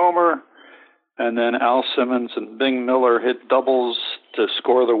 2-run homer, and then Al Simmons and Bing Miller hit doubles to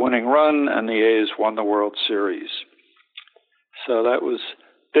score the winning run, and the A's won the World Series. So that was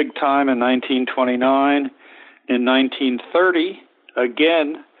big time in 1929. In 1930,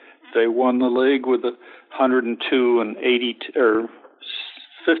 again, they won the league with a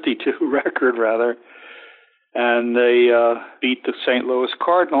 52 record, rather, and they beat the St. Louis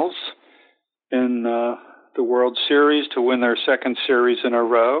Cardinals in the World Series to win their second series in a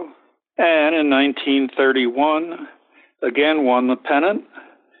row. And in 1931, again won the pennant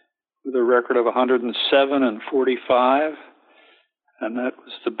with a record of 107-45, and that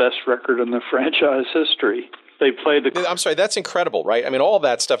was the best record in the franchise history. They played the... I'm sorry, that's incredible, right? I mean, all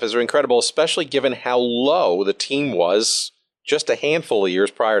that stuff is incredible, especially given how low the team was just a handful of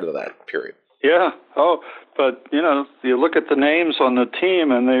years prior to that period. Yeah. Oh, but, you know, you look at the names on the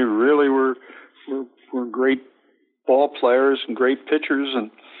team, and they really were great ball players and great pitchers.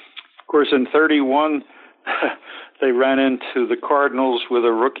 And, of course, in 31, they ran into the Cardinals with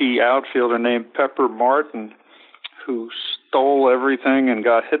a rookie outfielder named Pepper Martin, who stole everything and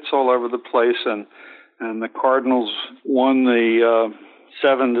got hits all over the place. And the Cardinals won the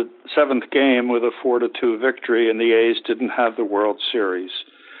seventh game with a 4-2 victory, and the A's didn't have the World Series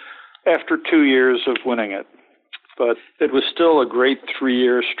after 2 years of winning it. But it was still a great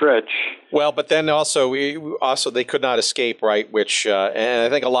 3-year stretch. Well, but then also they could not escape, right? Which and I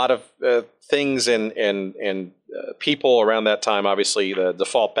think a lot of things and people around that time, obviously, the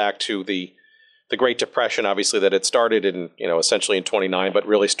default back to the Great Depression, obviously, that it started in essentially in 29, but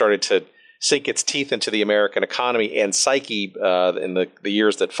really started to sink its teeth into the American economy and psyche in the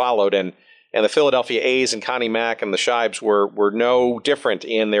years that followed. And the Philadelphia A's and Connie Mack and the Shibes were no different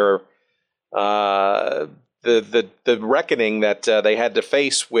in their the reckoning that they had to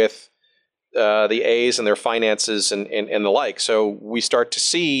face with the A's and their finances and the like. So we start to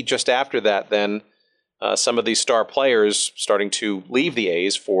see just after that then some of these star players starting to leave the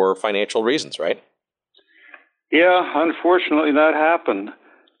A's for financial reasons, right? Yeah, unfortunately that happened.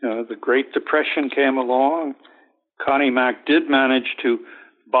 The Great Depression came along. Connie Mack did manage to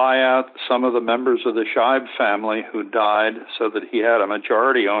buy out some of the members of the Shibe family who died so that he had a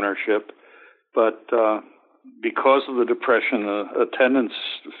majority ownership. But because of the Depression, the attendance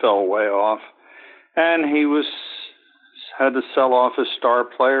fell way off. And he had to sell off his star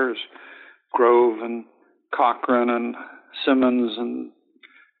players, Grove and Cochran and Simmons and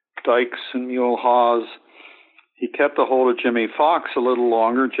Dykes and Mule Haas. He kept a hold of Jimmy Fox a little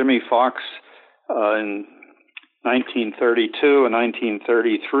longer. Jimmy Fox in 1932 and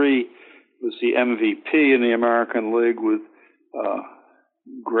 1933 was the MVP in the American League with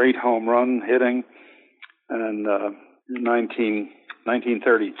great home run hitting. And in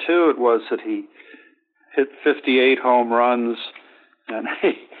 1932 it was that he hit 58 home runs, and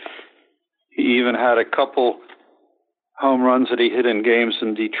he even had a couple home runs that he hit in games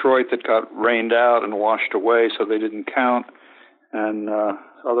in Detroit that got rained out and washed away, so they didn't count. And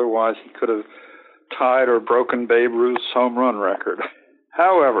otherwise, he could have tied or broken Babe Ruth's home run record.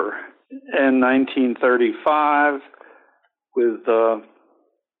 However, in 1935, with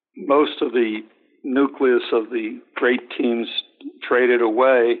most of the nucleus of the great teams traded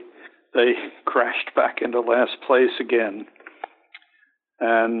away, they crashed back into last place again.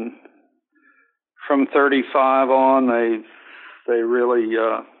 And from 35 on, they really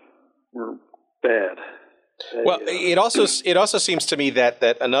were bad. Well, it also seems to me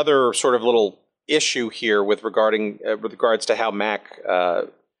that another sort of little issue here with regards to how Mack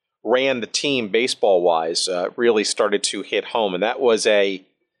ran the team baseball wise really started to hit home, and that was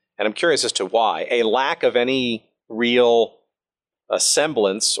and I'm curious as to why, a lack of any real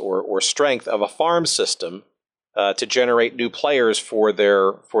semblance or strength of a farm system to generate new players for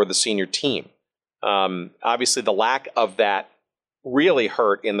the senior team. Obviously, the lack of that really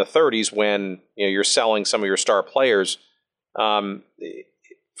hurt in the 30s when you're selling some of your star players.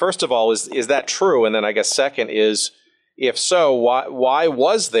 First of all, is that true? And then I guess second is, if so, why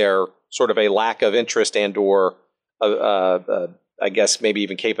was there sort of a lack of interest and or I guess maybe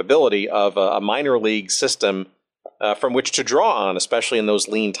even capability of a minor league system from which to draw on, especially in those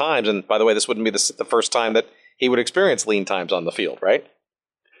lean times? And by the way, this wouldn't be the first time that he would experience lean times on the field, right?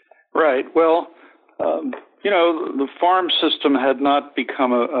 Right. Well, the farm system had not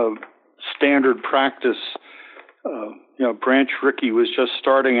become a standard practice. Branch Rickey was just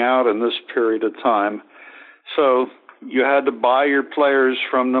starting out in this period of time. So you had to buy your players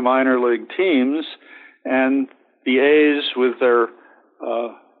from the minor league teams, and the A's with their,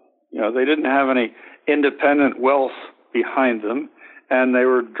 they didn't have any independent wealth behind them, and they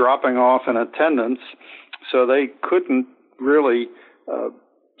were dropping off in attendance, so they couldn't really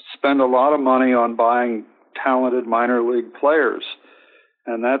spend a lot of money on buying talented minor league players.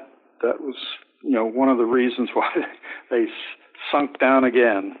 And that was, one of the reasons why they sunk down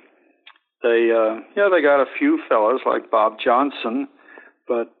again. They got a few fellas like Bob Johnson,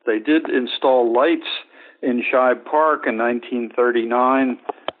 but they did install lights in Shibe Park in 1939,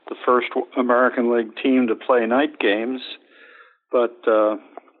 the first American League team to play night games, but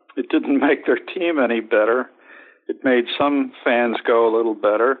it didn't make their team any better. It made some fans go a little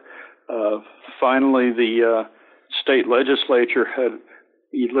better. Finally, the state legislature had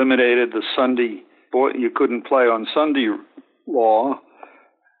eliminated the Sunday, you couldn't play on Sunday law,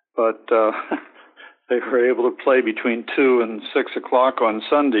 but they were able to play between 2 and 6 o'clock on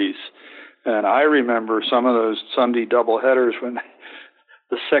Sundays. And I remember some of those Sunday doubleheaders when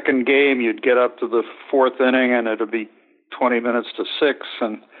the second game you'd get up to the fourth inning and it'd be 20 minutes to 6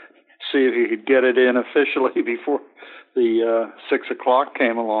 and see if you could get it in officially before the 6 o'clock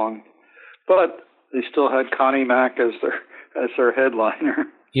came along. But they still had Connie Mack as their headliner.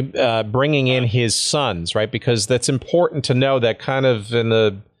 Bringing in his sons, right? Because that's important to know that kind of in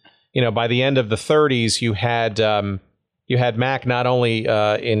the, by the end of the 30s, you had Mack not only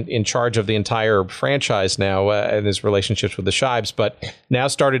in charge of the entire franchise now and his relationships with the Shibes, but now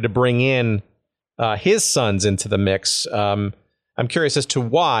started to bring in his sons into the mix. I'm curious as to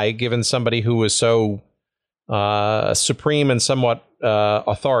why, given somebody who was so supreme and somewhat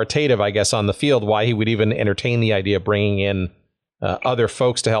authoritative, I guess, on the field, why he would even entertain the idea of bringing in other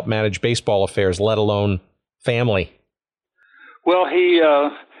folks to help manage baseball affairs, let alone family. Well,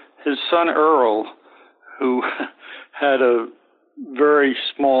 his son Earl, who had a very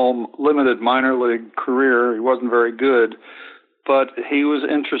small, limited minor league career, he wasn't very good, but he was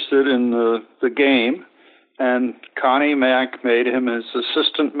interested in the game, and Connie Mack made him his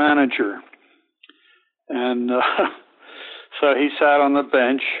assistant manager. And so he sat on the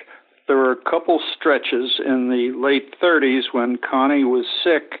bench. There were a couple stretches in the late 30s when Connie was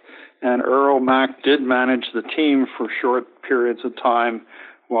sick, and Earl Mack did manage the team for short periods of time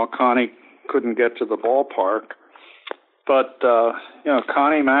while Connie couldn't get to the ballpark. But,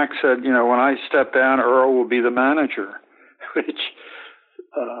 Connie Mack said, when I step down, Earl will be the manager, which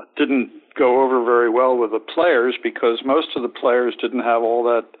didn't go over very well with the players because most of the players didn't have all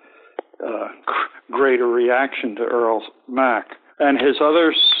that great a reaction to Earl Mack. And his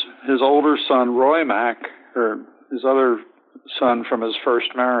older son, Roy Mack, or his other son from his first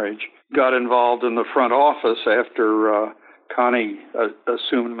marriage, got involved in the front office after Connie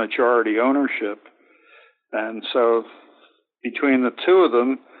assumed majority ownership. And so between the two of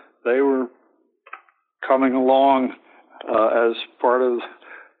them, they were coming along as part of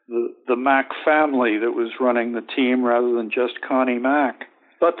the Mack family that was running the team rather than just Connie Mack.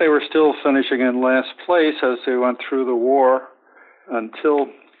 But they were still finishing in last place as they went through the war until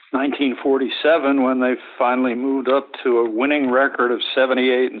 1947, when they finally moved up to a winning record of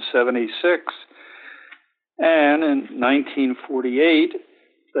 78 and 76. And in 1948,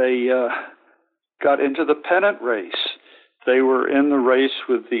 they got into the pennant race. They were in the race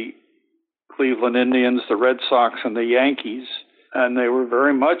with the Cleveland Indians, the Red Sox, and the Yankees, and they were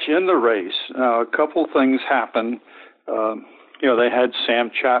very much in the race. Now, a couple things happened. They had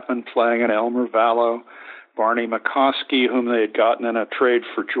Sam Chapman playing and Elmer Vallow, Barney McCoskey, whom they had gotten in a trade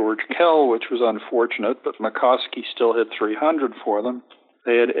for George Kell, which was unfortunate, but McCoskey still hit .300 for them.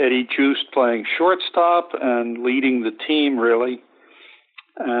 They had Eddie Joost playing shortstop and leading the team, really,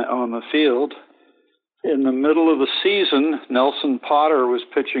 on the field. In the middle of the season, Nelson Potter was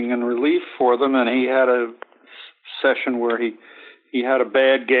pitching in relief for them, and he had a session where he had a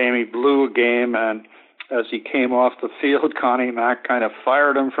bad game. He blew a game, and as he came off the field, Connie Mack kind of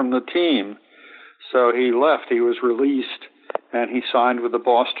fired him from the team. So he left. He was released, and he signed with the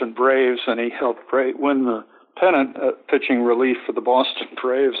Boston Braves, and he helped win the pennant, pitching relief for the Boston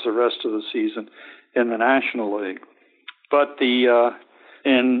Braves the rest of the season in the National League. But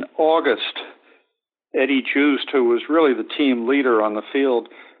in August, Eddie Joost, who was really the team leader on the field,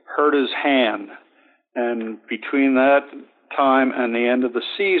 hurt his hand. And between that time and the end of the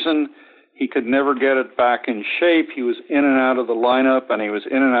season, he could never get it back in shape. He was in and out of the lineup, and he was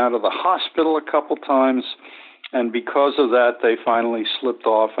in and out of the hospital a couple times. And because of that, they finally slipped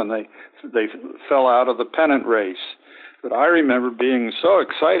off, and they fell out of the pennant race. But I remember being so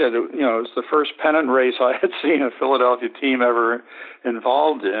excited. It was the first pennant race I had seen a Philadelphia team ever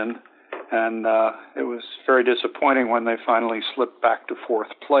involved in. And it was very disappointing when they finally slipped back to fourth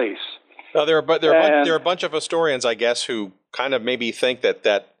place. Now, there are a bunch of historians, I guess, who kind of maybe think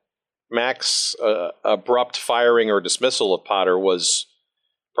that Mack's abrupt firing or dismissal of Potter was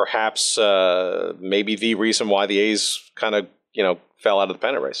perhaps maybe the reason why the A's kind of fell out of the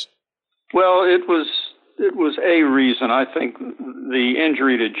pennant race. Well, it was a reason. I think the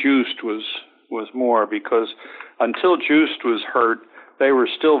injury to Joost was more, because until Joost was hurt, they were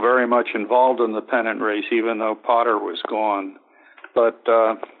still very much involved in the pennant race, even though Potter was gone. But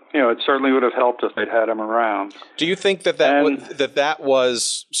it certainly would have helped if they'd had him around. Do you think that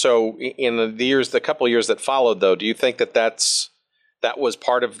was so in the couple of years that followed, though? Do you think that was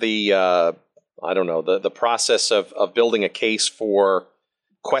part of the the process of building a case for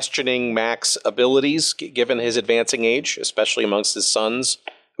questioning Mack's abilities, given his advancing age, especially amongst his sons,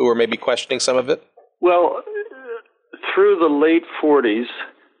 who were maybe questioning some of it? Well, through the late 40s,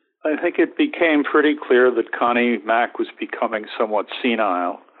 I think it became pretty clear that Connie Mack was becoming somewhat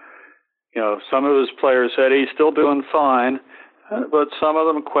senile. Some of his players said he's still doing fine, but some of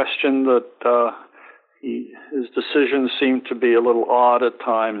them questioned that his decisions seemed to be a little odd at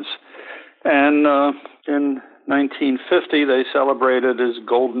times. And in 1950, they celebrated his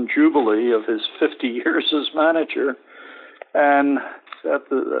golden jubilee of his 50 years as manager. And at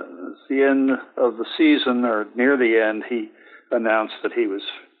the end of the season, or near the end, he announced that he was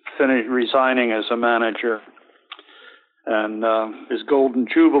resigning as a manager. And his golden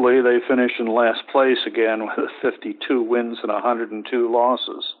jubilee, they finished in last place again with 52 wins and 102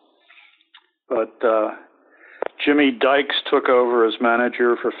 losses. But Jimmy Dykes took over as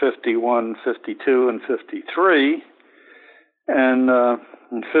manager for 51, 52, and 53. And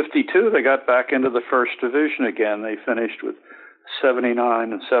in 52, they got back into the first division again. They finished with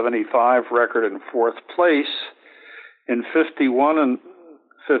 79 and 75 record in fourth place. In 51 and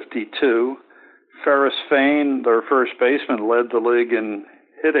 52, Ferris Fain, their first baseman, led the league in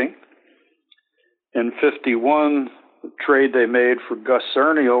hitting. In 51, the trade they made for Gus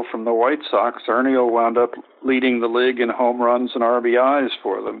Zernial from the White Sox, Zernial wound up leading the league in home runs and RBIs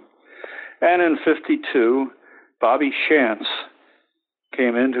for them. And in 52, Bobby Shantz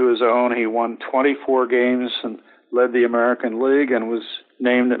came into his own. He won 24 games and led the American League and was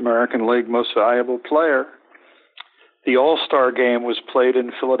named American League Most Valuable Player. The All-Star Game was played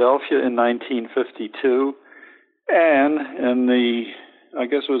in Philadelphia in 1952, and in I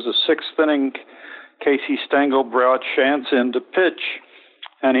guess it was the sixth inning, Casey Stengel brought Shantz in to pitch,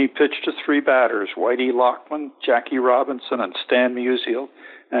 and he pitched to three batters, Whitey Lockman, Jackie Robinson, and Stan Musial,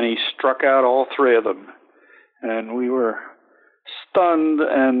 and he struck out all three of them. And we were stunned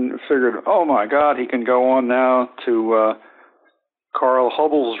and figured, oh my God, he can go on now to Carl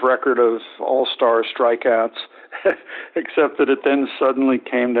Hubbell's record of all-star strikeouts, except that it then suddenly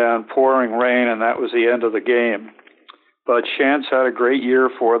came down pouring rain, and that was the end of the game. But Shantz had a great year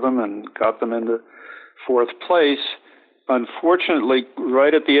for them and got them into fourth place. Unfortunately,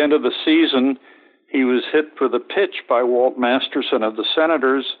 right at the end of the season, he was hit with a pitch by Walt Masterson of the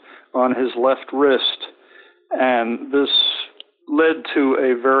Senators on his left wrist, and this led to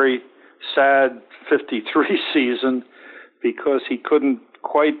a very sad 53 season because he couldn't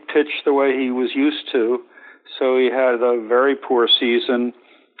quite pitch the way he was used to. So he had a very poor season.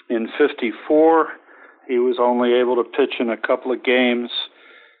 In 54, he was only able to pitch in a couple of games.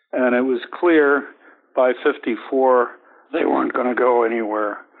 and it was clear by 54 they weren't going to go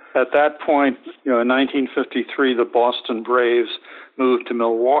anywhere. At that point, in 1953, the Boston Braves moved to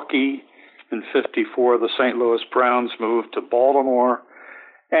Milwaukee. In 54, the St. Louis Browns moved to Baltimore,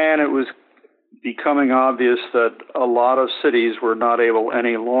 and it was becoming obvious that a lot of cities were not able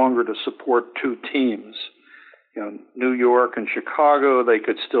any longer to support two teams. New York and Chicago, they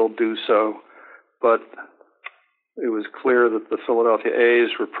could still do so, but it was clear that the Philadelphia A's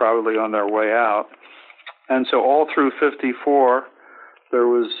were probably on their way out. And so all through 54, there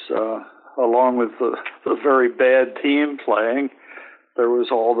was, along with the very bad team playing, there was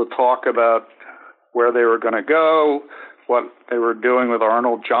all the talk about where they were going to go, what they were doing with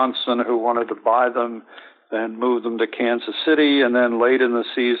Arnold Johnson, who wanted to buy them and move them to Kansas City. And then late in the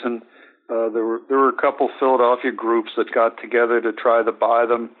season, there were a couple Philadelphia groups that got together to try to buy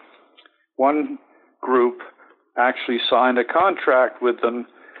them. One group actually signed a contract with them,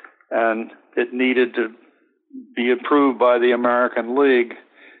 and it needed to be approved by the American League.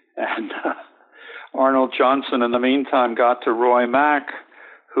 And Arnold Johnson, in the meantime, got to Roy Mack,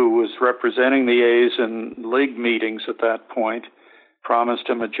 who was representing the A's in league meetings at that point, promised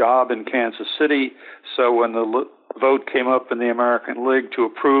him a job in Kansas City. So when the vote came up in the American League to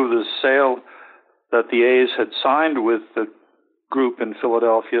approve the sale that the A's had signed with the group in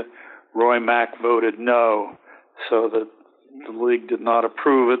Philadelphia, Roy Mack voted no, so that the league did not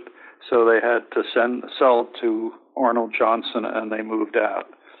approve it. So they had to sell it to Arnold Johnson, and they moved out.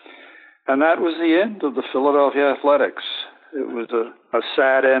 And that was the end of the Philadelphia Athletics. It was a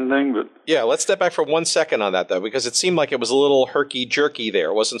sad ending, but... Yeah, let's step back for 1 second on that, though, because it seemed like it was a little herky-jerky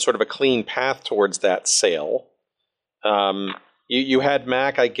there. It wasn't sort of a clean path towards that sale. You had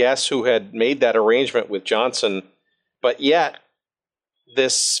Mack, I guess, who had made that arrangement with Johnson, but yet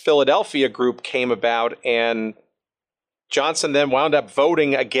this Philadelphia group came about, and Johnson then wound up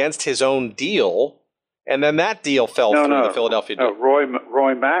voting against his own deal, and then that deal fell through the Philadelphia deal.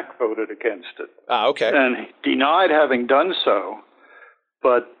 Roy Mack voted against it. Ah, okay. And he denied having done so,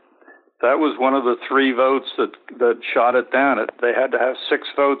 but that was one of the three votes that shot it down. They had to have 6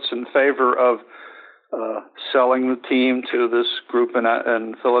 votes in favor of selling the team to this group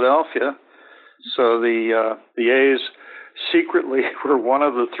in Philadelphia. So the A's secretly were one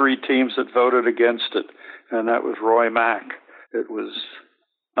of the 3 teams that voted against it, and that was Roy Mack. It was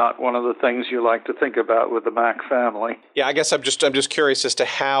not one of the things you like to think about with the Mack family. Yeah, I guess I'm just curious as to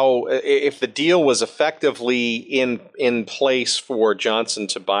how, if the deal was effectively in place for Johnson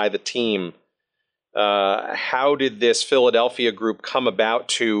to buy the team, how did this Philadelphia group come about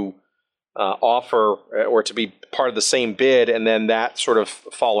to offer or to be part of the same bid, and then that sort of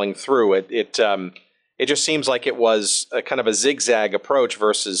falling through? It just seems like it was a kind of a zigzag approach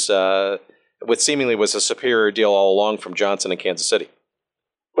versus what seemingly was a superior deal all along from Johnson in Kansas City.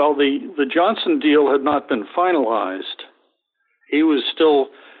 Well, the Johnson deal had not been finalized. He was still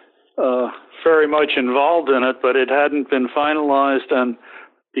very much involved in it, but it hadn't been finalized, and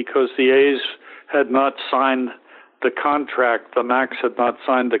because the A's had not signed the contract, the Macks had not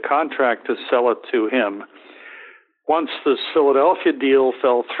signed the contract to sell it to him. Once this Philadelphia deal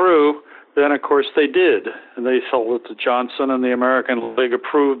fell through, then, of course, they did, and they sold it to Johnson, and the American League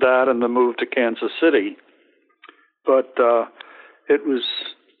approved that and the move to Kansas City. But it was,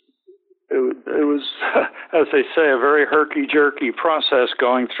 as they say, a very herky-jerky process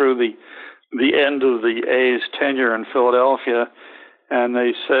going through the end of the A's tenure in Philadelphia, and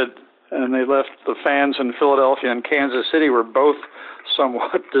they left the fans in Philadelphia and Kansas City were both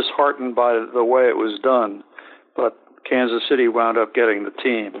somewhat disheartened by the way it was done, but Kansas City wound up getting the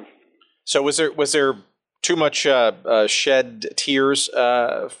team. So was there too much shed tears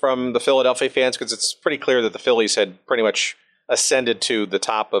from the Philadelphia fans? Because it's pretty clear that the Phillies had pretty much ascended to the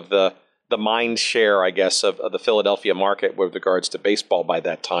top of the mind share, I guess, of the Philadelphia market with regards to baseball by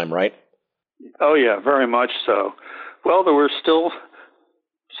that time, right? Oh, yeah, very much so. Well, there were still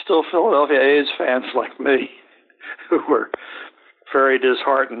Philadelphia A's fans like me who were very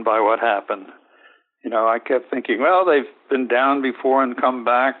disheartened by what happened. I kept thinking, well, they've been down before and come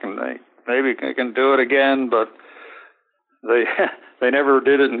back, and maybe they can do it again, but they never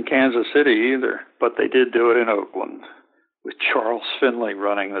did it in Kansas City either. But they did do it in Oakland with Charles Finley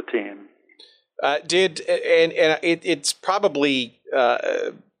running the team. It's probably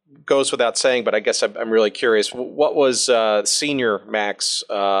goes without saying, but I guess I'm really curious. What was Senior Mack's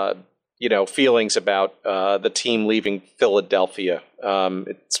feelings about the team leaving Philadelphia?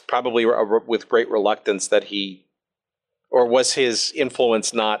 It's probably with great reluctance that or was his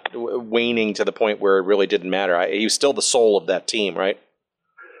influence not waning to the point where it really didn't matter? He was still the soul of that team, right?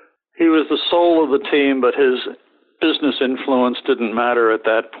 He was the soul of the team, but his business influence didn't matter at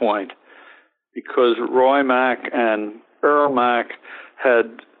that point, because Roy Mack and Earl Mack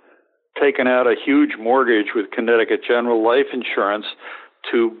had taken out a huge mortgage with Connecticut General Life Insurance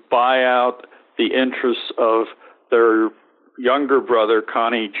to buy out the interests of their younger brother,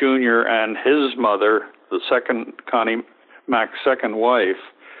 Connie Jr., and his mother, the second Connie Mack's second wife,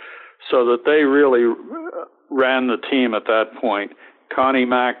 so that they really ran the team at that point. Connie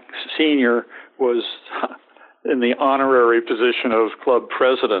Mack Sr. was in the honorary position of club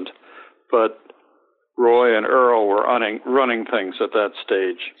president, but Roy and Earl were running things at that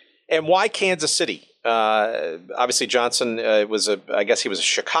stage. And why Kansas City? Obviously, Johnson I guess he was a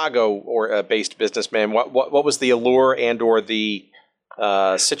Chicago-based businessman. What was the allure and/or the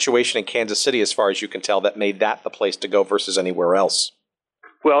situation in Kansas City, as far as you can tell, that made that the place to go versus anywhere else?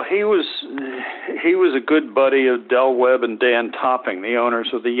 Well, he was a good buddy of Del Webb and Dan Topping, the owners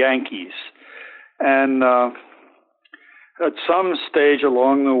of the Yankees, and at some stage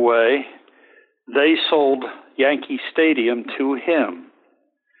along the way, they sold Yankee Stadium to him.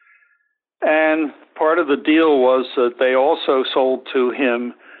 And part of the deal was that they also sold to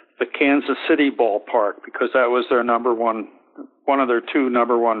him the Kansas City ballpark, because that was their one of their two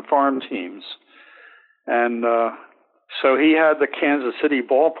number one farm teams. And so he had the Kansas City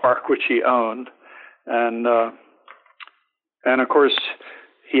ballpark, which he owned. And of course,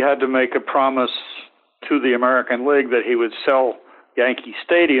 he had to make a promise to the American League that he would sell Yankee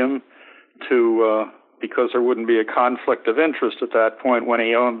Stadium to because there wouldn't be a conflict of interest at that point when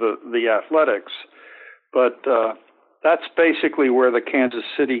he owned the Athletics. But that's basically where the Kansas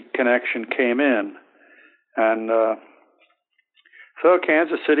City connection came in. And so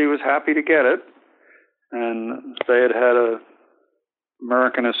Kansas City was happy to get it. And they had a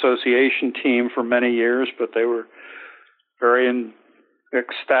American Association team for many years, but they were very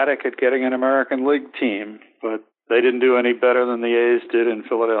ecstatic at getting an American League team. But they didn't do any better than the A's did in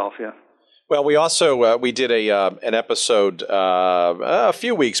Philadelphia. Well, we also we did an episode a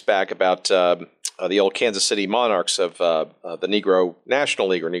few weeks back about the old Kansas City Monarchs of the Negro National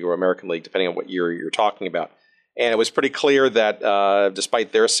League or Negro American League, depending on what year you're talking about. And it was pretty clear that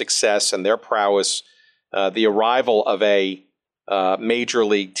despite their success and their prowess, the arrival of a major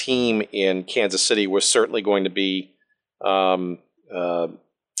league team in Kansas City was certainly going to be, I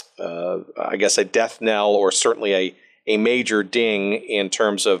guess, a death knell, or certainly a major ding in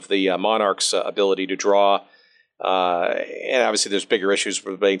terms of the Monarchs' ability to draw. And obviously there's bigger issues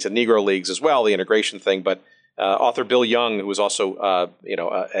relating to Negro leagues as well, the integration thing. But author Bill Young, who was also a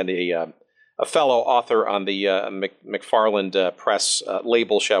fellow author on the McFarland Press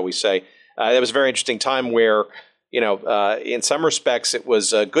label, shall we say, it was a very interesting time where, in some respects it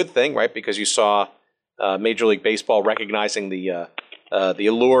was a good thing, right? Because you saw Major League Baseball recognizing the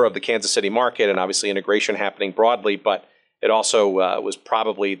allure of the Kansas City market, and obviously integration happening broadly, but it also was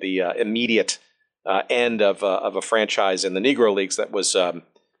probably the immediate end of a franchise in the Negro Leagues that was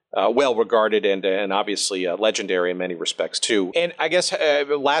well regarded and obviously legendary in many respects too. And I guess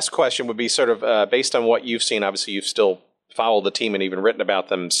last question would be sort of based on what you've seen. Obviously, you've still followed the team and even written about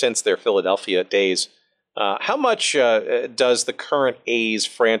them since their Philadelphia days. How much does the current A's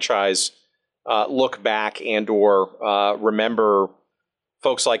franchise look back and/or remember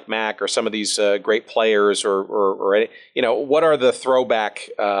folks like Mack or some of these great players, or what are the throwback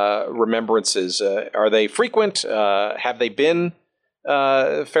remembrances? Are they frequent? Have they been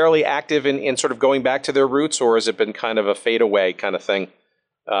fairly active in sort of going back to their roots, or has it been kind of a fadeaway kind of thing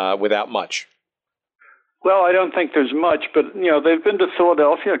without much? Well, I don't think there's much, but they've been to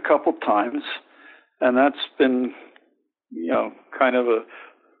Philadelphia a couple times, and that's been kind of a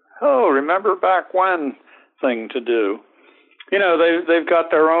remember back when thing to do. They've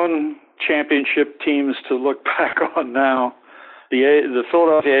got their own championship teams to look back on now. The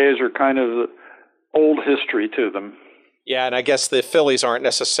Philadelphia A's are kind of old history to them. Yeah, and I guess the Phillies aren't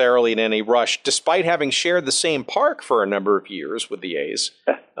necessarily in any rush, despite having shared the same park for a number of years with the A's.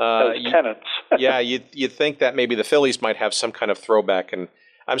 As tenants. Yeah, you'd think that maybe the Phillies might have some kind of throwback, and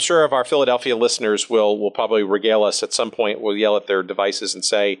I'm sure if our Philadelphia listeners will probably regale us at some point, will yell at their devices and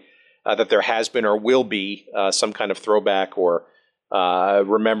say that there has been or will be some kind of throwback or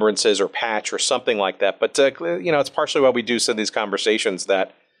remembrances or patch or something like that. But, it's partially why we do some of these conversations,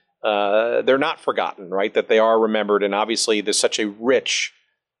 that they're not forgotten, right? That they are remembered. And obviously there's such a rich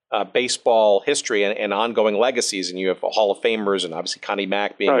baseball history and ongoing legacies. And you have Hall of Famers and obviously Connie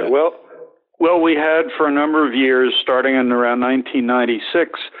Mack being right. Well, we had for a number of years, starting in around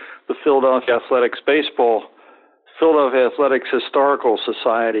 1996, the Philadelphia Athletics Historical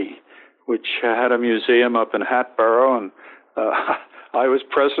Society, which had a museum up in Hatboro, and I was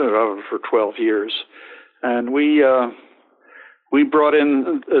president of it for 12 years. And we brought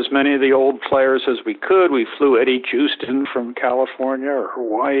in as many of the old players as we could. We flew Eddie Joost in from California or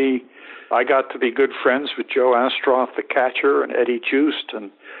Hawaii. I got to be good friends with Joe Astroff, the catcher, and Eddie Joost,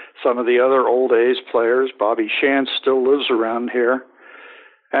 and some of the other old A's players. Bobby Shantz still lives around here.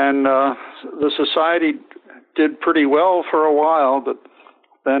 And the society did pretty well for a while, but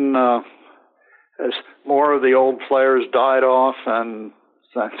then as more of the old players died off and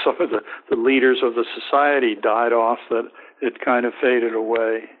some of the leaders of the society died off, that it kind of faded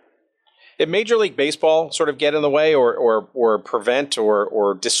away. Did Major League Baseball sort of get in the way or prevent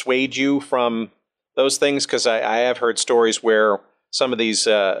or dissuade you from those things? Because I have heard stories where some of these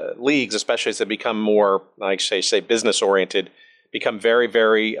leagues, especially as they become more, like say business-oriented, become very,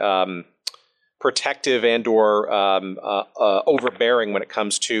 very protective and or overbearing when it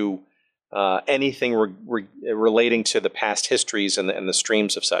comes to anything relating to the past histories and the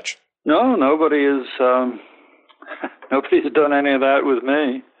streams of such. No, nobody's done any of that with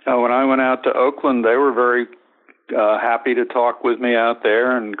me. When I went out to Oakland, they were very happy to talk with me out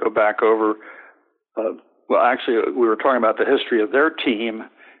there and go back over. Well, actually, we were talking about the history of their team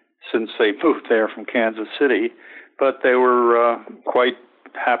since they moved there from Kansas City, but they were quite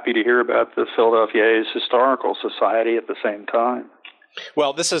happy to hear about the Philadelphia A's Historical Society at the same time.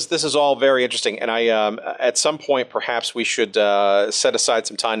 Well, this is all very interesting, and I at some point perhaps we should set aside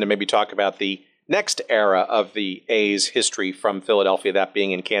some time to maybe talk about the next era of the A's history from Philadelphia, that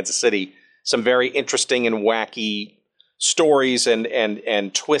being in Kansas City. Some very interesting and wacky stories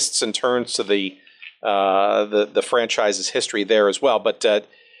and twists and turns to the franchise's history there as well. But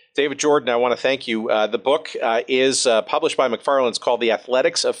David Jordan, I want to thank you. The book is published by McFarland. It's called The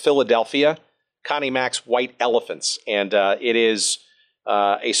Athletics of Philadelphia, Connie Mack's White Elephants. And it is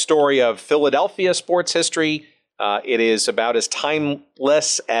a story of Philadelphia sports history. It is about as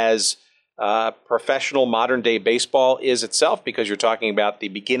timeless as professional modern-day baseball is itself, because you're talking about the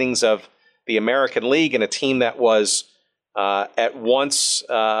beginnings of the American League and a team that was at once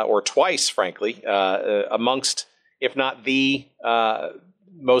or twice, frankly, amongst, if not the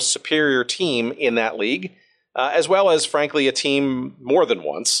most superior team in that league, as well as, frankly, a team more than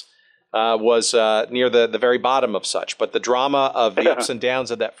once was near the very bottom of such. But the drama of the ups and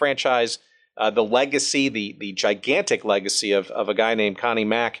downs of that franchise, the legacy, the gigantic legacy of a guy named Connie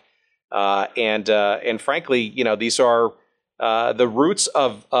Mack, and frankly, these are the roots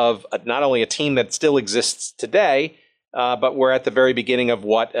of not only a team that still exists today, but we're at the very beginning of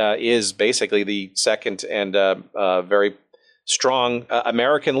what is basically the second and very strong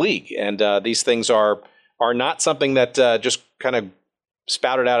American League. And these things are not something that just kind of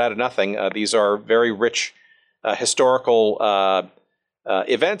spouted out of nothing. These are very rich historical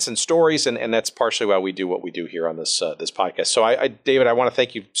events and stories, and that's partially why we do what we do here on this podcast. So, David, I want to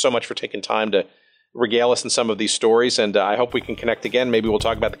thank you so much for taking time to regale us in some of these stories, and I hope we can connect again. Maybe we'll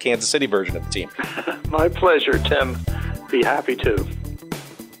talk about the Kansas City version of the team. My pleasure, Tim. Be happy to.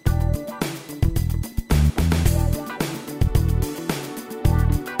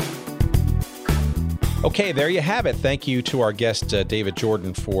 Okay, there you have it. Thank you to our guest, David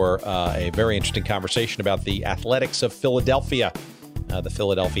Jordan, for a very interesting conversation about the Athletics of Philadelphia. The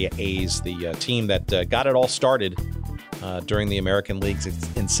Philadelphia A's, the team that got it all started during the American League's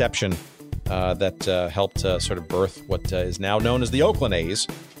inception, that helped sort of birth what is now known as the Oakland A's.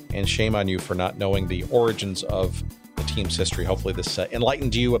 And shame on you for not knowing the origins of the team's history. Hopefully this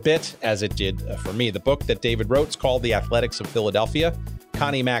enlightened you a bit, as it did for me. The book that David wrote is called The Athletics of Philadelphia,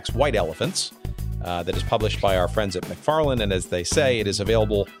 Connie Mack's White Elephants, that is published by our friends at McFarland. And as they say, it is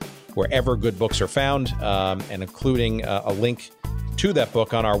available wherever good books are found, and including a link to that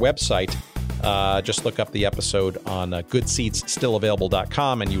book on our website. Just look up the episode on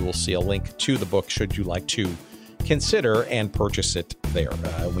goodseatsstillavailable.com, and you will see a link to the book should you like to consider and purchase it there.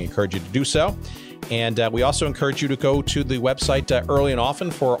 We encourage you to do so. And we also encourage you to go to the website early and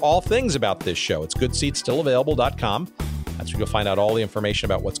often for all things about this show. It's goodseatsstillavailable.com. That's where you'll find out all the information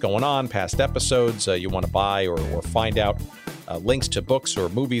about what's going on, past episodes you want to buy or find out, links to books or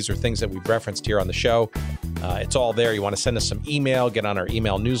movies or things that we've referenced here on the show. It's all there. You want to send us some email, get on our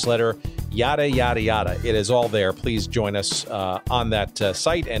email newsletter, yada, yada, yada. It is all there. Please join us on that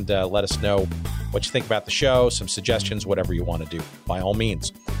site and let us know what you think about the show, some suggestions, whatever you want to do, by all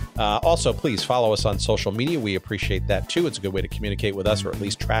means. Also, please follow us on social media. We appreciate that, too. It's a good way to communicate with us, or at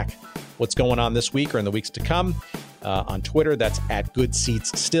least track what's going on this week or in the weeks to come. On Twitter, that's at Good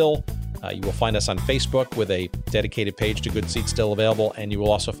Seats Still. You will find us on Facebook with a dedicated page to Good Seats Still Available, and you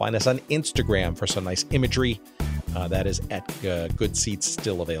will also find us on Instagram for some nice imagery. That is at Good Seats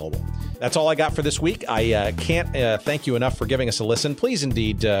Still Available. That's all I got for this week. I can't thank you enough for giving us a listen. Please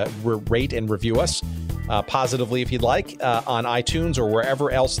indeed rate and review us. positively if you'd like on iTunes or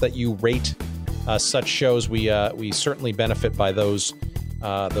wherever else that you rate such shows. We certainly benefit by those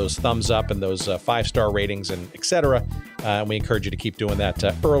thumbs up and those 5-star ratings and etc. And we encourage you to keep doing that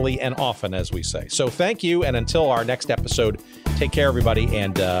early and often, as we say. So thank you. And until our next episode, take care, everybody,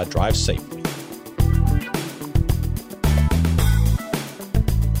 and drive safely.